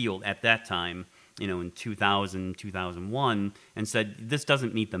in the field at that time, in 2000, 2001, and said, this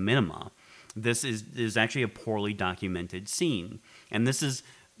doesn't meet the minima. This is actually a poorly documented scene. And this is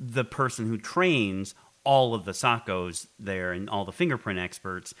the person who trains all of the SACOs there and all the fingerprint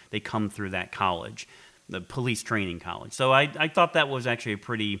experts. They come through that college, the police training college. So I thought that was actually a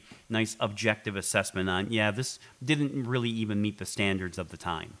pretty nice objective assessment on, this didn't really even meet the standards of the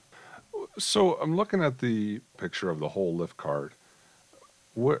time. So I'm looking at the picture of the whole lift card.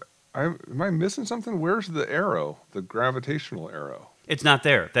 Am I missing something? Where's the arrow, the gravitational arrow? It's not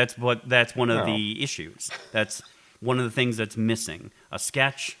there. That's one of the issues. That's one of the things that's missing. A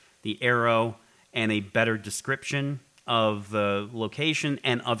sketch, the arrow, and a better description of the location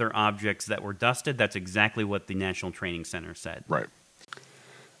and other objects that were dusted. That's exactly what the National Training Center said. Right.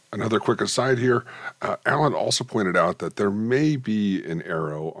 Another quick aside here, Alan also pointed out that there may be an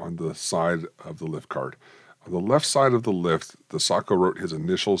arrow on the side of the lift card. On the left side of the lift, the SACO wrote his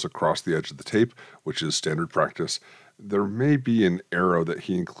initials across the edge of the tape, which is standard practice. There may be an arrow that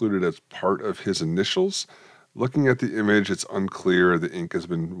he included as part of his initials. Looking at the image, it's unclear. The ink has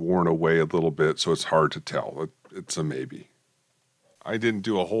been worn away a little bit, so it's hard to tell. It's a maybe. I didn't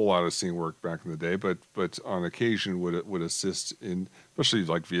do a whole lot of scene work back in the day, but on occasion would assist in, especially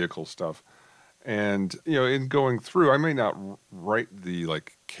like vehicle stuff. And in going through, I may not write the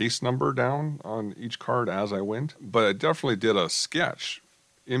case number down on each card as I went, but I definitely did a sketch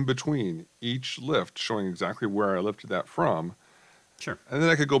in between each lift showing exactly where I lifted that from. Sure. And then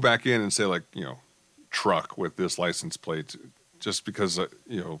I could go back in and say truck with this license plate, just because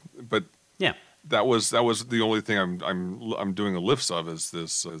but yeah. That was the only thing I'm doing a lifts of is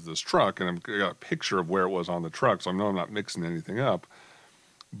this truck, and I got a picture of where it was on the truck, so I know I'm not mixing anything up.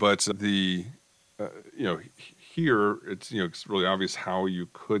 But the here it's really obvious how you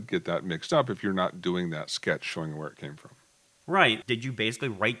could get that mixed up if you're not doing that sketch showing where it came from. Right. Did you basically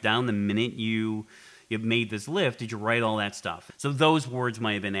write down the minute you made this lift? Did you write all that stuff? So those words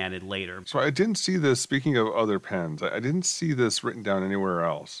might have been added later. So I didn't see this. Speaking of other pens, I didn't see this written down anywhere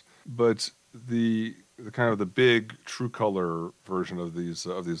else. But the kind of the big true color version of these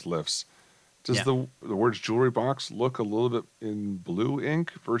lifts, does the words jewelry box look a little bit in blue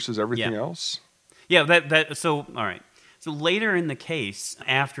ink versus everything else? Yeah, so all right. So later in the case,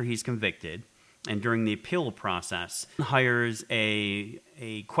 after he's convicted and during the appeal process, hires a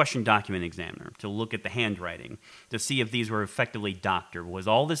question document examiner to look at the handwriting to see if these were effectively doctored. Was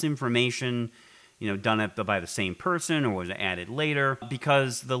all this information done by the same person, or was it added later?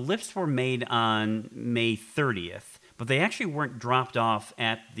 Because the lifts were made on May 30th, but they actually weren't dropped off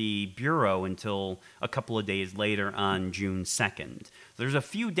at the bureau until a couple of days later on June 2nd. There's a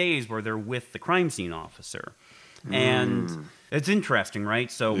few days where they're with the crime scene officer. And it's interesting, right?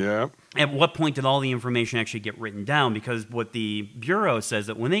 So at what point did all the information actually get written down? Because what the bureau says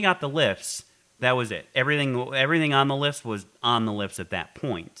that when they got the lifts, that was it. Everything on the lifts was on the lifts at that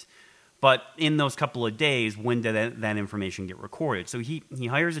point. But in those couple of days, when did that information get recorded? So he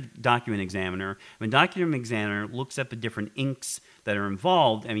hires a document examiner. When a document examiner looks at the different inks that are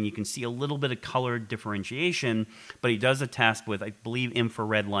involved, I mean, you can see a little bit of color differentiation, but he does a test with, I believe,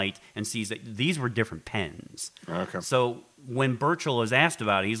 infrared light and sees that these were different pens. Okay. So when Burchell is asked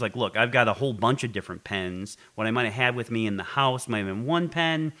about it, he's like, look, I've got a whole bunch of different pens. What I might have had with me in the house might have been one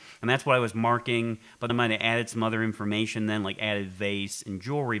pen, and that's what I was marking, but I might have added some other information then, like added vase and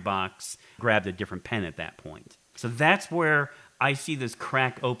jewelry box, grabbed a different pen at that point. So that's where I see this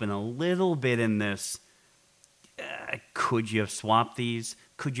crack open a little bit in this. Could you have swapped these?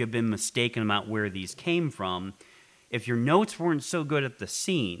 Could you have been mistaken about where these came from? If your notes weren't so good at the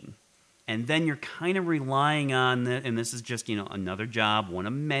scene, and then you're kind of relying on and this is just, another job, one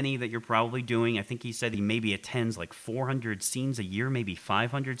of many that you're probably doing. I think he said he maybe attends like 400 scenes a year, maybe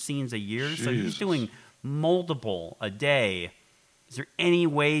 500 scenes a year. Jesus. So he's doing multiple a day. Is there any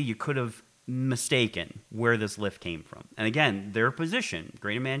way you could have mistaken where this lift came from? And again, their position,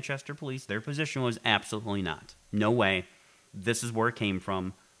 Greater Manchester Police, their position was absolutely not. No way. This is where it came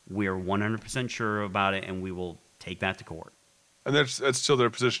from. We're 100% sure about it, and we will take that to court. And that's still their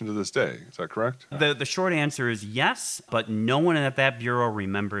position to this day. Is that correct? The short answer is yes, but no one at that bureau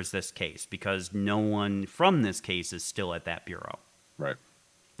remembers this case because no one from this case is still at that bureau. Right.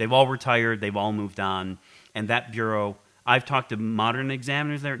 They've all retired. They've all moved on. And that bureau, I've talked to modern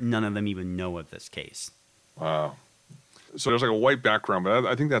examiners there. None of them even know of this case. Wow. So there's like a white background, but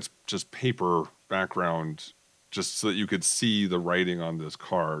I think that's just paper background just so that you could see the writing on this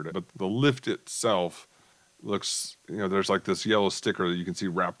card. But the lift itself looks, there's like this yellow sticker that you can see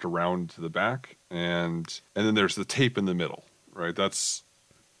wrapped around to the back. And then there's the tape in the middle, right? That's...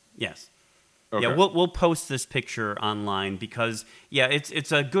 Yes. Okay. Yeah, we'll post this picture online because,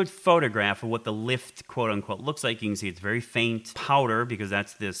 it's a good photograph of what the lift, quote unquote, looks like. You can see it's very faint powder because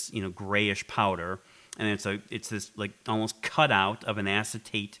that's this, grayish powder, and it's this like almost cutout of an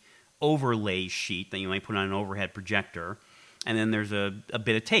acetate overlay sheet that you might put on an overhead projector, and then there's a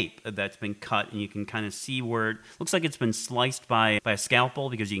bit of tape that's been cut, and you can kind of see where it looks like it's been sliced by a scalpel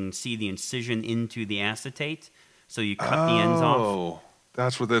because you can see the incision into the acetate. So you cut the ends off. Oh.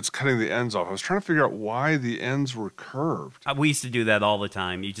 That's what that's cutting the ends off. I was trying to figure out why the ends were curved. We used to do that all the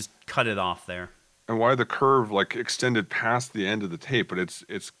time. You just cut it off there. And why the curve like extended past the end of the tape, but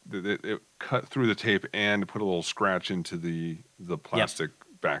it cut through the tape and put a little scratch into the plastic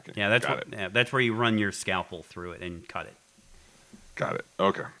backing. Yeah, that's where you run your scalpel through it and cut it. Got it.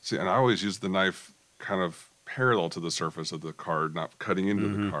 Okay. See, and I always use the knife kind of parallel to the surface of the card, not cutting into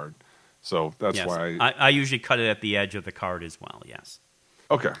the card. So that's why I usually cut it at the edge of the card as well. Yes.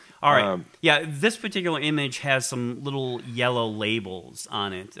 Okay. All right. This particular image has some little yellow labels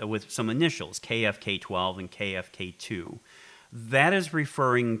on it with some initials, KFK12 and KFK2. That is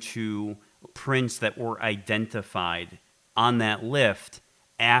referring to prints that were identified on that lift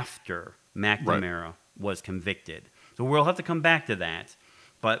after McNamara was convicted. So we'll have to come back to that.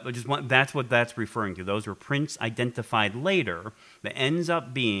 But that's what that's referring to. Those were prints identified later that ends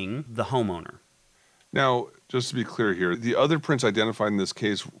up being the homeowner. Now, just to be clear here, the other prints identified in this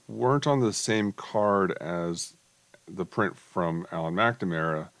case weren't on the same card as the print from Alan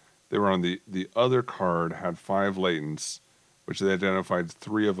McNamara. They were on the other card, had 5 latents, which they identified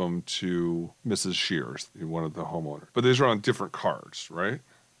 3 of them to Mrs. Shears, one of the homeowners. But these are on different cards, right?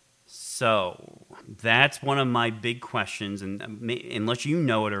 So that's one of my big questions, and unless you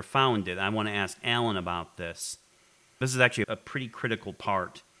know it or found it, I want to ask Alan about this. This is actually a pretty critical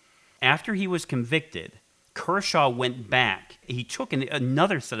part. After he was convicted, Kershaw went back. He took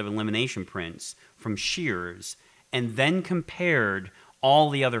another set of elimination prints from Shears and then compared all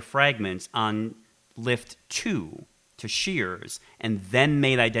the other fragments on lift 2 to Shears and then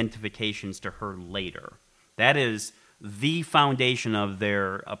made identifications to her later. That is the foundation of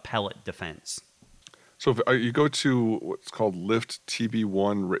their appellate defense. So if you go to what's called lift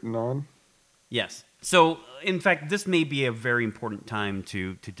TB1 written on? Yes. So, in fact, this may be a very important time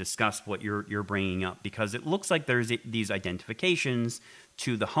to discuss what you're bringing up because it looks like there's these identifications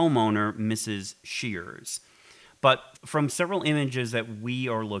to the homeowner, Mrs. Shears. But from several images that we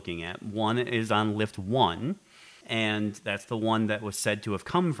are looking at, one is on lift 1, and that's the one that was said to have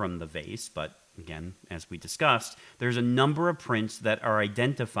come from the vase. But again, as we discussed, there's a number of prints that are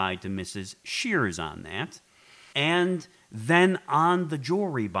identified to Mrs. Shears on that. And then on the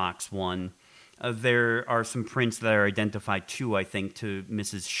jewelry box one, there are some prints that are identified too, I think, to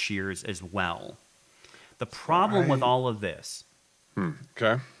Mrs. Shears as well. The problem with all of this...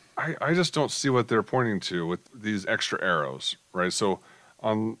 Okay. I just don't see what they're pointing to with these extra arrows, right? So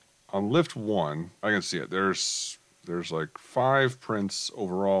on lift 1, I can see it. There's like 5 prints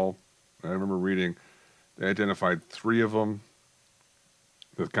overall, I remember reading they identified 3 of them.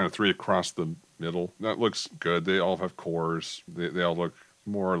 There's kind of 3 across the middle. That looks good. They all have cores. They all look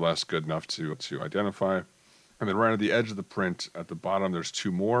more or less good enough to identify. And then right at the edge of the print at the bottom, there's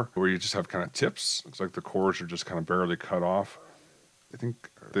 2 more where you just have kind of tips. Looks like the cores are just kind of barely cut off. I think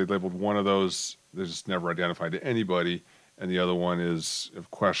they labeled one of those, they just never identified to anybody, and the other one is of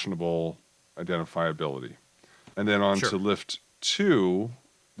questionable identifiability. And then on to lift 2,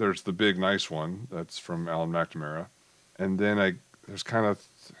 there's the big nice one that's from Alan McNamara. And then there's kind of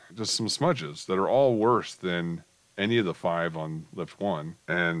just some smudges that are all worse than any of the 5 on lift 1.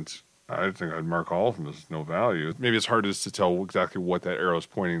 And I think I'd mark all of them as no value. Maybe it's hard just to tell exactly what that arrow is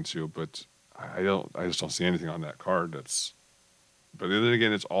pointing to, but I just don't see anything on that card that's. But then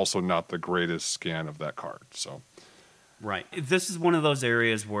again, it's also not the greatest scan of that card. So, right. This is one of those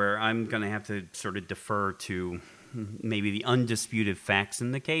areas where I'm going to have to sort of defer to maybe the undisputed facts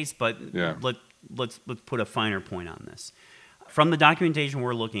in the case. But yeah. let's put a finer point on this. From the documentation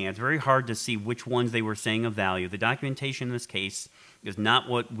we're looking at, it's very hard to see which ones they were saying of value. The documentation in this case is not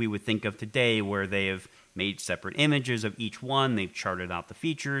what we would think of today, where they have made separate images of each one. They've charted out the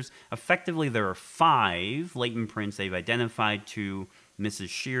features. Effectively, there are 5 latent prints they've identified to Mrs.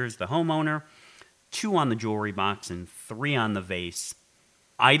 Shears, the homeowner, 2 on the jewelry box and 3 on the vase.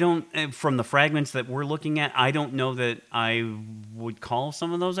 From the fragments that we're looking at, I don't know that I would call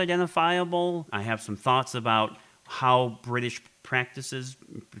some of those identifiable. I have some thoughts about how British practices,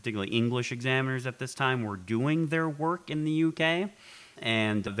 particularly English examiners at this time, were doing their work in the UK.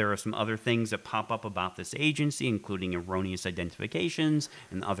 And there are some other things that pop up about this agency, including erroneous identifications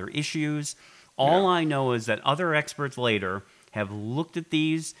and other issues. All I know is that other experts later have looked at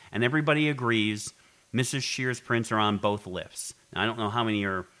these, and everybody agrees Mrs. Shears' prints are on both lifts. Now, I don't know how many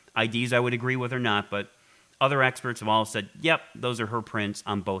IDs I would agree with or not, but other experts have all said, yep, those are her prints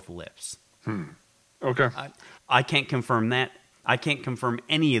on both lifts. Okay. I can't confirm that. I can't confirm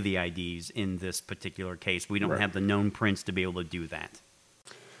any of the IDs in this particular case. We don't have the known prints to be able to do that.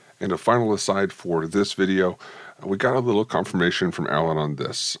 And a final aside for this video, we got a little confirmation from Alan on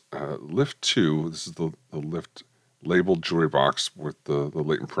this. Lift 2, this is the lift labeled jewelry box with the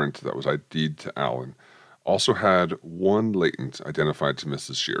latent print that was ID'd to Alan, also had 1 latent identified to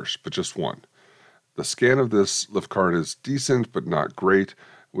Mrs. Shears, but just 1. The scan of this lift card is decent, but not great.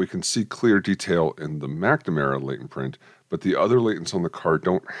 We can see clear detail in the McNamara latent print, but the other latents on the card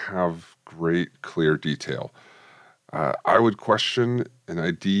don't have great clear detail. I would question an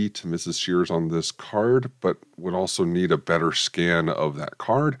ID to Mrs. Shears on this card, but would also need a better scan of that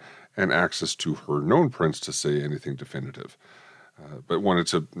card and access to her known prints to say anything definitive. But wanted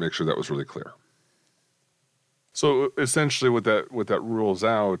to make sure that was really clear. So essentially what that rules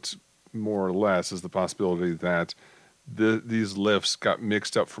out, more or less, is the possibility that these lifts got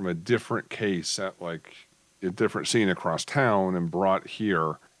mixed up from a different case at like a different scene across town and brought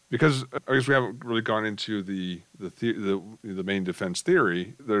here. Because I guess we haven't really gone into the main defense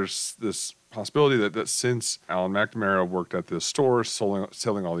theory. There's this possibility that since Alan McNamara worked at this store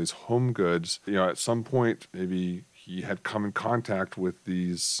selling all these home goods, at some point maybe he had come in contact with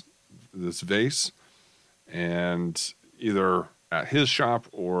this vase, and either at his shop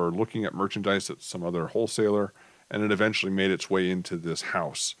or looking at merchandise at some other wholesaler, and it eventually made its way into this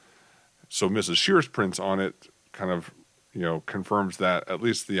house. So Mrs. Shears' prints on it kind of confirms that, at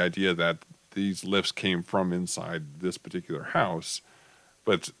least the idea that these lifts came from inside this particular house.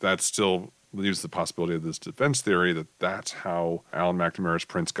 But that still leaves the possibility of this defense theory that that's how Alan McNamara's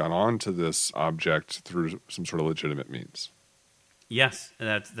prints got onto this object through some sort of legitimate means. Yes,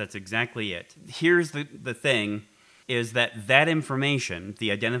 that's exactly it. Here's the thing, is that information,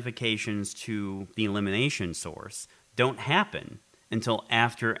 the identifications to the elimination source, don't happen until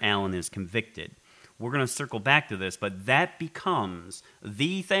after Alan is convicted. We're going to circle back to this, but that becomes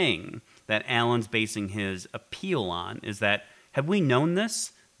the thing that Alan's basing his appeal on, is that had we known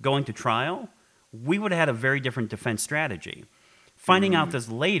this going to trial, we would have had a very different defense strategy. Finding out this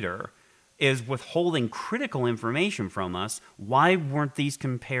later is withholding critical information from us. Why weren't these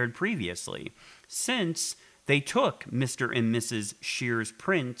compared previously? Since they took Mr. and Mrs. Shears'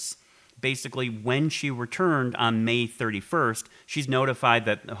 prints basically when she returned on May 31st, she's notified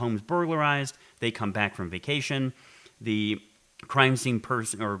that the home's burglarized. They come back from vacation. The crime scene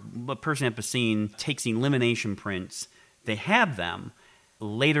person at the scene takes elimination prints. They have them.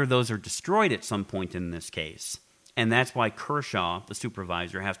 Later, those are destroyed at some point in this case. And that's why Kershaw, the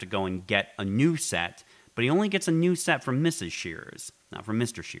supervisor, has to go and get a new set. But he only gets a new set from Mrs. Shears, not from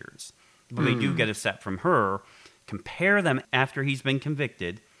Mr. Shears. But they do get a set from her. Compare them after he's been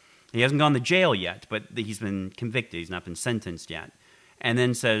convicted. He hasn't gone to jail yet, but he's been convicted. He's not been sentenced yet. And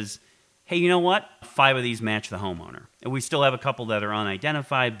then says, hey, you know what? 5 of these match the homeowner. And we still have a couple that are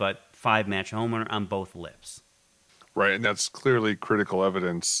unidentified, but 5 match the homeowner on both lips. Right, and that's clearly critical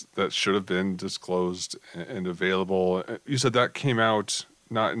evidence that should have been disclosed and available. You said that came out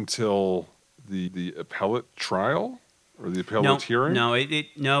not until the appellate trial or the appellate hearing? No,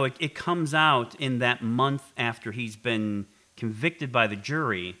 it comes out in that month after he's been convicted by the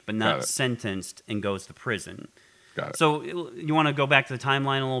jury, but not sentenced and goes to prison. Got it. So you want to go back to the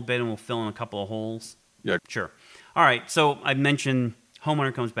timeline a little bit and we'll fill in a couple of holes? Yeah. Sure. All right, so I mentioned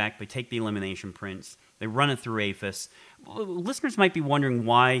homeowner comes back, they take the elimination prints, they run it through APHIS. Listeners might be wondering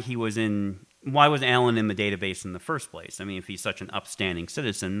why was Alan in the database in the first place? I mean, if he's such an upstanding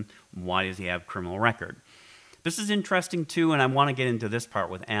citizen, why does he have a criminal record? This is interesting, too, and I want to get into this part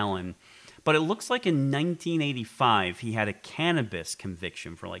with Alan. But it looks like in 1985, he had a cannabis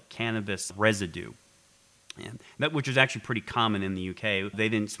conviction for, cannabis residue. Which is actually pretty common in the UK. They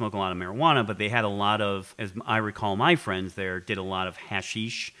didn't smoke a lot of marijuana, but they had a lot of, as I recall, my friends there did a lot of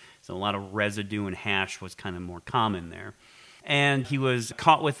hashish. So a lot of residue and hash was kind of more common there. And he was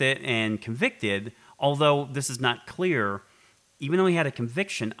caught with it and convicted, although this is not clear. Even though he had a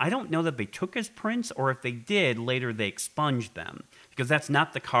conviction, I don't know that they took his prints, or if they did, later they expunged them. Because that's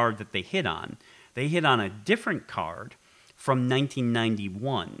not the card that they hit on. They hit on a different card from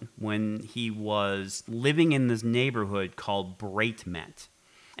 1991 when he was living in this neighborhood called Breitmet.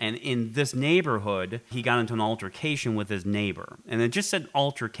 And in this neighborhood, he got into an altercation with his neighbor. And it just said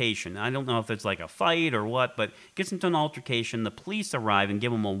altercation. I don't know if it's like a fight or what, but gets into an altercation. The police arrive and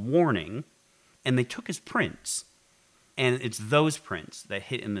give him a warning, and they took his prints. And it's those prints that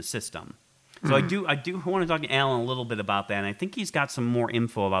hit in the system. So I do want to talk to Alan a little bit about that, and I think he's got some more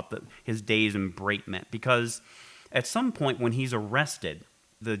info about his days in Breitmet, because at some point when he's arrested,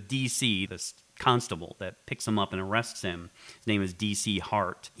 the DC, this constable that picks him up and arrests him, his name is DC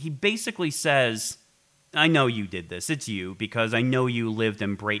Hart, he basically says, I know you did this, it's you, because I know you lived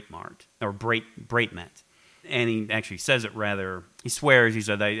in Breitmet. And he actually says it rather, he swears, he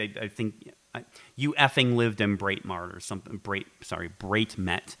said, I think you effing lived in Breitmet or something,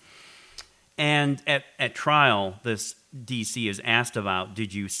 Breitmet. And at trial, this DC is asked about,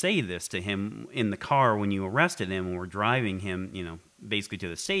 did you say this to him in the car when you arrested him and were driving him, basically to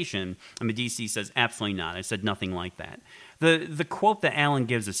the station? And the DC says, absolutely not. I said nothing like that. The quote that Alan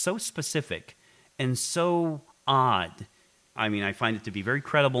gives is so specific and so odd. I mean, I find it to be very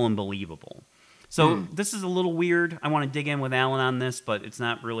credible and believable. So this is a little weird. I want to dig in with Alan on this, but it's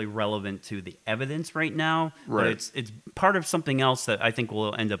not really relevant to the evidence right now. Right. But it's part of something else that I think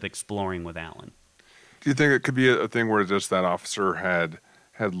we'll end up exploring with Alan. Do you think it could be a thing where just that officer had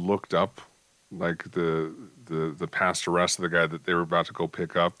looked up the past arrest of the guy that they were about to go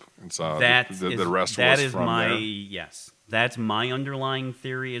pick up and saw the arrest was from there? Yes. That's my underlying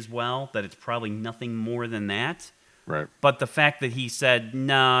theory as well, that it's probably nothing more than that. Right. But the fact that he said,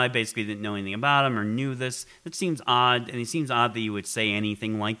 no, I basically didn't know anything about him or knew this, it seems odd. And it seems odd that you would say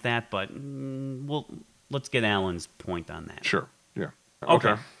anything like that, but let's get Alan's point on that. Sure. Yeah.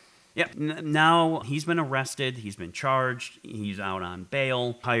 Okay. Yeah. Now he's been arrested. He's been charged. He's out on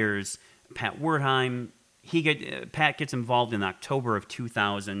bail. Hires Pat Wertheim. Pat gets involved in October of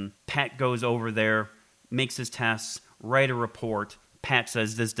 2000. Pat goes over there, makes his tests, write a report. Pat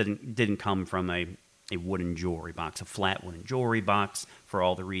says this didn't come from a wooden jewelry box, a flat wooden jewelry box, for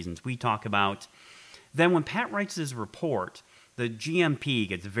all the reasons we talk about. Then when Pat writes his report, the GMP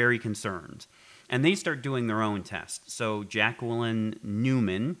gets very concerned, and they start doing their own tests. So Jacqueline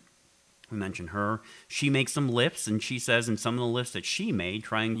Newman, we mentioned her, she makes some lifts, and she says in some of the lifts that she made,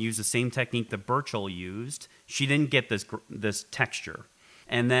 trying to use the same technique that Burchell used, she didn't get this texture.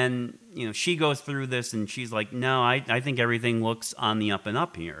 And then, she goes through this and she's like, no, I think everything looks on the up and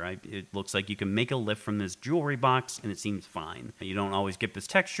up here. It looks like you can make a lift from this jewelry box and it seems fine. You don't always get this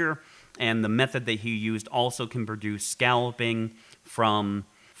texture. And the method that he used also can produce scalloping from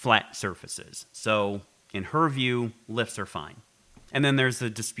flat surfaces. So in her view, lifts are fine. And then there's the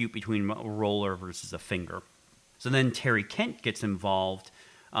dispute between a roller versus a finger. So then Terry Kent gets involved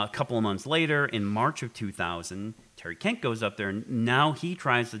a couple of months later in March of 2000. Terry Kent goes up there, and now he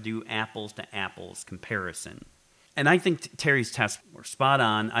tries to do apples-to-apples comparison. And I think Terry's tests were spot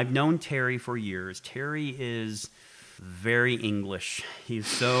on. I've known Terry for years. Terry is very English. He's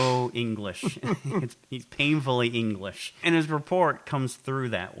so English. He's painfully English. And his report comes through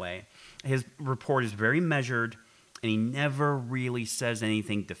that way. His report is very measured, and he never really says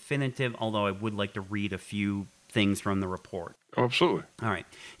anything definitive, although I would like to read a few things from the report. Oh, absolutely. All right.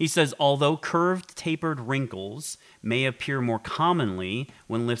 He says, although curved tapered wrinkles may appear more commonly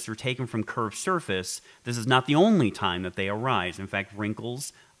when lifts are taken from curved surface, this is not the only time that they arise. In fact,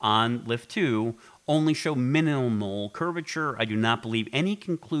 wrinkles on Lift 2 only show minimal curvature. I do not believe any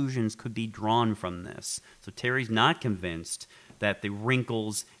conclusions could be drawn from this. So Terry's not convinced that the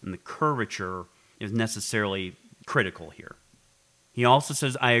wrinkles and the curvature is necessarily critical here. He also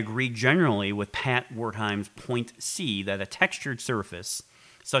says, I agree generally with Pat Wertheim's point C that a textured surface,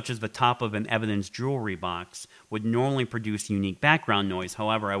 such as the top of an evidence jewelry box, would normally produce unique background noise.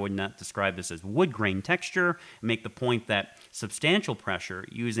 However, I would not describe this as wood grain texture, and make the point that substantial pressure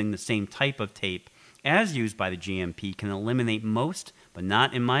using the same type of tape as used by the GMP can eliminate most, but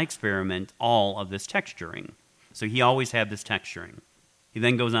not in my experiment, all of this texturing. So he always had this texturing. He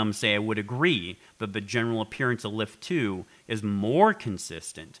then goes on to say, I would agree that the general appearance of Lift 2 is more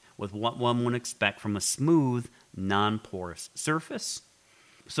consistent with what one would expect from a smooth, non-porous surface.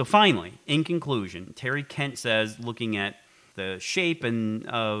 So finally, in conclusion, Terry Kent says, looking at the shape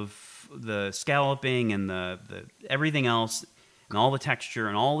of the scalloping and the everything else, and all the texture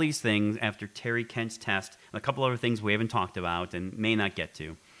and all these things after Terry Kent's test, and a couple other things we haven't talked about and may not get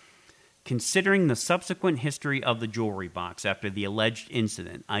to. Considering the subsequent history of the jewelry box after the alleged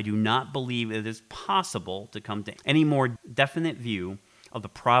incident, I do not believe it is possible to come to any more definite view of the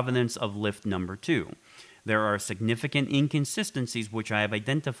provenance of Lift number 2. There are significant inconsistencies which I have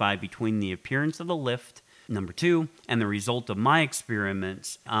identified between the appearance of the Lift number 2 and the result of my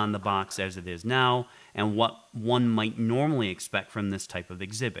experiments on the box as it is now, and what one might normally expect from this type of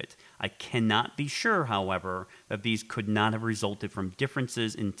exhibit. I cannot be sure, however, that these could not have resulted from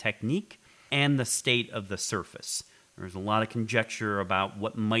differences in technique and the state of the surface. There's a lot of conjecture about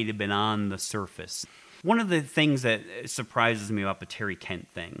what might have been on the surface. One of the things that surprises me about the Terry Kent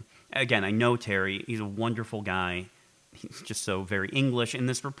thing, again, I know Terry, he's a wonderful guy. He's just so very English. And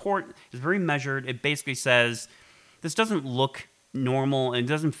this report is very measured. It basically says, this doesn't look normal and it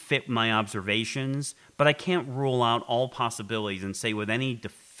doesn't fit my observations, but I can't rule out all possibilities and say with any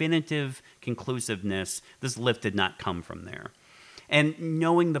definitive conclusiveness, this lift did not come from there. And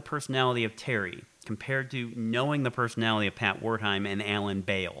knowing the personality of Terry compared to knowing the personality of Pat Wertheim and Alan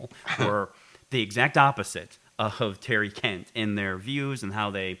Bale were the exact opposite of Terry Kent in their views and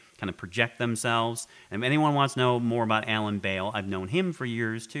how they kind of project themselves. And if anyone wants to know more about Alan Bale, I've known him for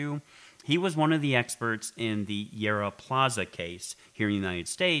years too. He was one of the experts in the Yara Plaza case here in the United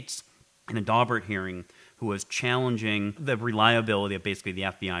States in a Daubert hearing, who was challenging the reliability of basically the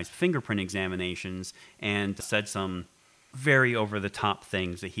FBI's fingerprint examinations and said some very over-the-top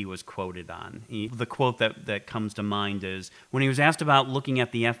things that he was quoted on. The quote that comes to mind is, when he was asked about looking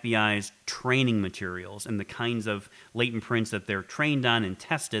at the FBI's training materials and the kinds of latent prints that they're trained on and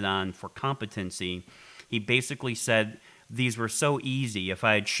tested on for competency, he basically said, these were so easy. If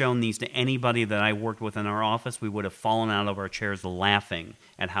I had shown these to anybody that I worked with in our office, we would have fallen out of our chairs laughing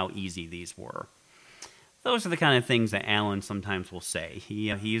at how easy these were. Those are the kind of things that Alan sometimes will say.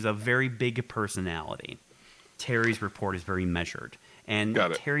 He's a very big personality. Terry's report is very measured. And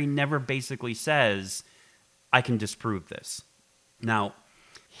Terry never basically says, I can disprove this. Now,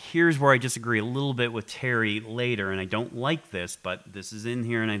 here's where I disagree a little bit with Terry later, and I don't like this, but this is in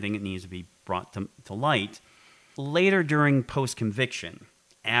here and I think it needs to be brought to light. Later during post-conviction,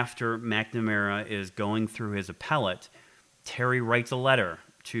 after McNamara is going through his appellate, Terry writes a letter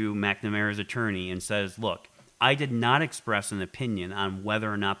to McNamara's attorney and says, look, I did not express an opinion on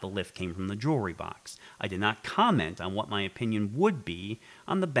whether or not the lift came from the jewelry box. I did not comment on what my opinion would be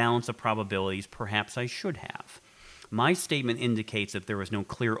on the balance of probabilities perhaps I should have. My statement indicates that there was no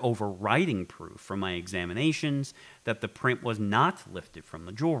clear overriding proof from my examinations that the print was not lifted from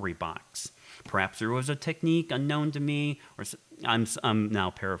the jewelry box. Perhaps there was a technique unknown to me, or I'm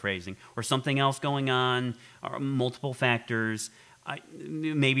now paraphrasing, or something else going on, or multiple factors,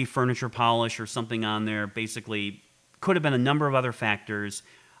 maybe furniture polish or something on there. Basically, could have been a number of other factors.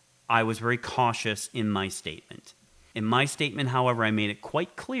 I was very cautious in my statement. In my statement, however, I made it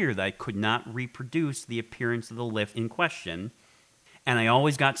quite clear that I could not reproduce the appearance of the lift in question, and I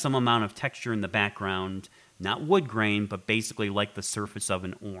always got some amount of texture in the background, not wood grain, but basically like the surface of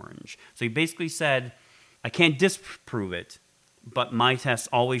an orange. So he basically said, I can't disprove it, but my tests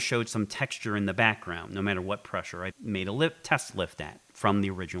always showed some texture in the background, no matter what pressure I made a test lift at from the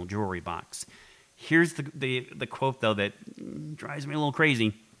original jewelry box. Here's the quote, though, that drives me a little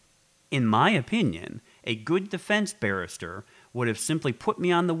crazy. In my opinion, a good defense barrister would have simply put me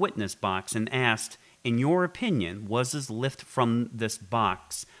on the witness box and asked, in your opinion, was this lift from this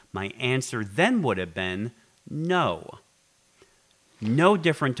box? My answer then would have been no. No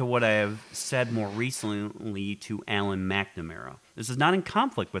different to what I have said more recently to Alan McNamara. This is not in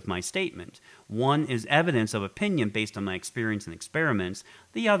conflict with my statement. One is evidence of opinion based on my experience and experiments.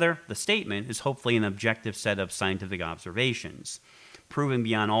 The other, the statement, is hopefully an objective set of scientific observations. proving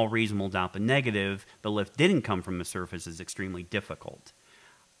beyond all reasonable doubt the negative, the lift didn't come from the surface, is extremely difficult.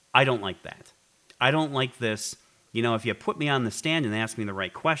 I don't like that. I don't like this. You know, if you put me on the stand and asked me the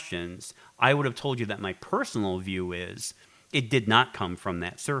right questions, I would have told you that my personal view is it did not come from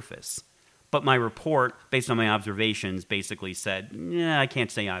that surface. But my report, based on my observations, basically said, yeah, I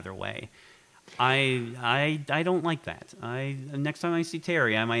can't say either way. I don't like that. Next time I see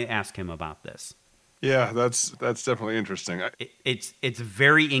Terry, I might ask him about this. Yeah, that's definitely interesting. It's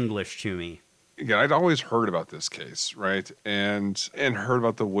very English to me. Again, I'd always heard about this case, right? And heard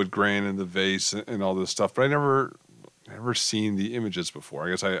about the wood grain and the vase and all this stuff, but I never seen the images before.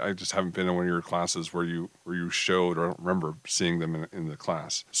 I guess I just haven't been in one of your classes where you showed, or I don't remember seeing them in the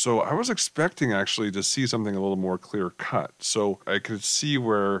class. So I was expecting actually to see something a little more clear cut. So I could see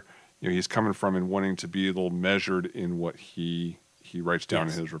where he's coming from and wanting to be a little measured in what he writes down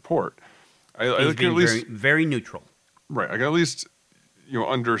in his report. He's being very, very neutral. Right. I can at least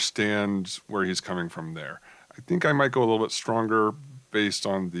understand where he's coming from there. I think I might go a little bit stronger based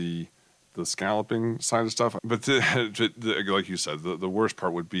on the scalloping side of stuff. But like you said, the worst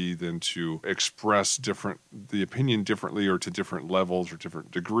part would be then to express the opinion differently or to different levels or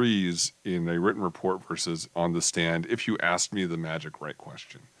different degrees in a written report versus on the stand if you asked me the magic right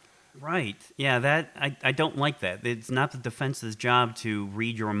question. Right. Yeah, I don't like that. It's not the defense's job to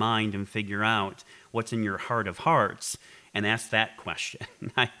read your mind and figure out what's in your heart of hearts and ask that question.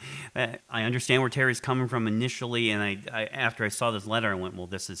 I understand where Terry's coming from initially, and I after I saw this letter, I went, well,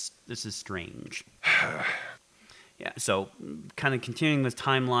 this is strange. Yeah, so kind of continuing this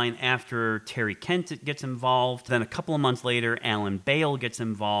timeline, after Terry Kent gets involved, then a couple of months later, Alan Bale gets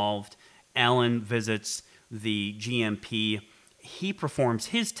involved. Alan visits the GMP. He performs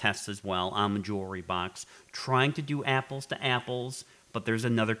his tests as well on the jewelry box, trying to do apples to apples, but there's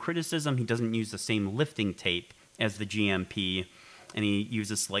another criticism. He doesn't use the same lifting tape as the GMP, and he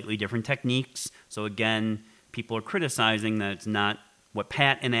uses slightly different techniques. So again, people are criticizing that it's not what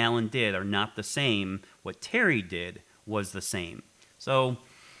Pat and Alan did are not the same. What Terry did was the same. So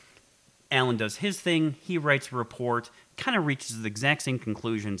Alan does his thing. He writes a report, kind of reaches the exact same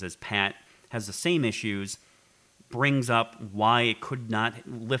conclusions as Pat, has the same issues, brings up why it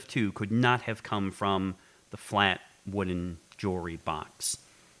Lift 2 could not have come from the flat wooden jewelry box.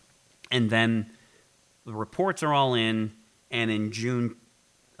 And then the reports are all in, and in June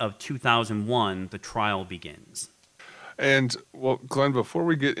of 2001, the trial begins. And, well, Glenn, before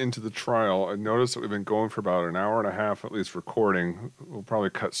we get into the trial, I noticed that we've been going for about an hour and a half, at least recording. We'll probably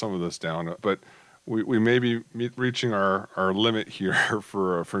cut some of this down, but we may be reaching our limit here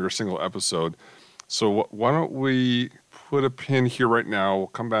for a single episode. So why don't we put a pin here right now? We'll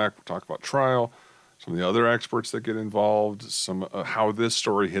come back, we'll talk about trial, some of the other experts that get involved, some how this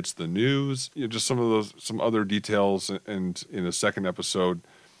story hits the news, just some other details, and in a second episode,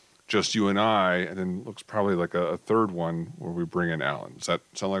 just you and I, and then looks probably like a third one where we bring in Alan. Does that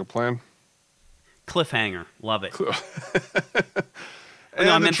sound like a plan? Cliffhanger, love it. And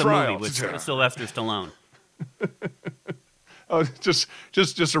no, I meant the trial. movie with Sylvester Stallone. Oh, just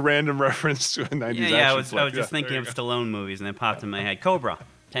a random reference to a 90s action I was flick. just thinking of Stallone movies, and it popped in my head. Cobra,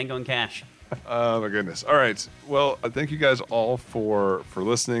 Tango and Cash. Oh, my goodness. All right. Well, thank you guys all for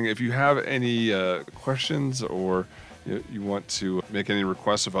listening. If you have any questions or you want to make any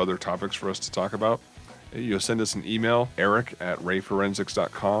requests of other topics for us to talk about, send us an email,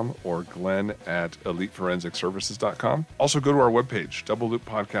 eric@rayforensics.com or glenn@eliteforensicservices.com. Also, go to our webpage,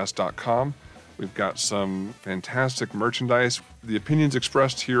 doubleloop.podcast.com. We've got some fantastic merchandise. The opinions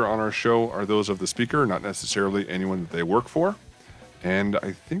expressed here on our show are those of the speaker, not necessarily anyone that they work for. And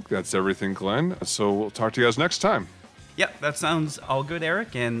I think that's everything, Glenn. So we'll talk to you guys next time. Yep, that sounds all good,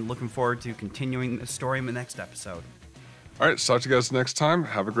 Eric, and looking forward to continuing the story in the next episode. All right, so talk to you guys next time.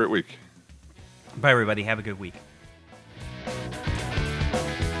 Have a great week. Bye, everybody. Have a good week.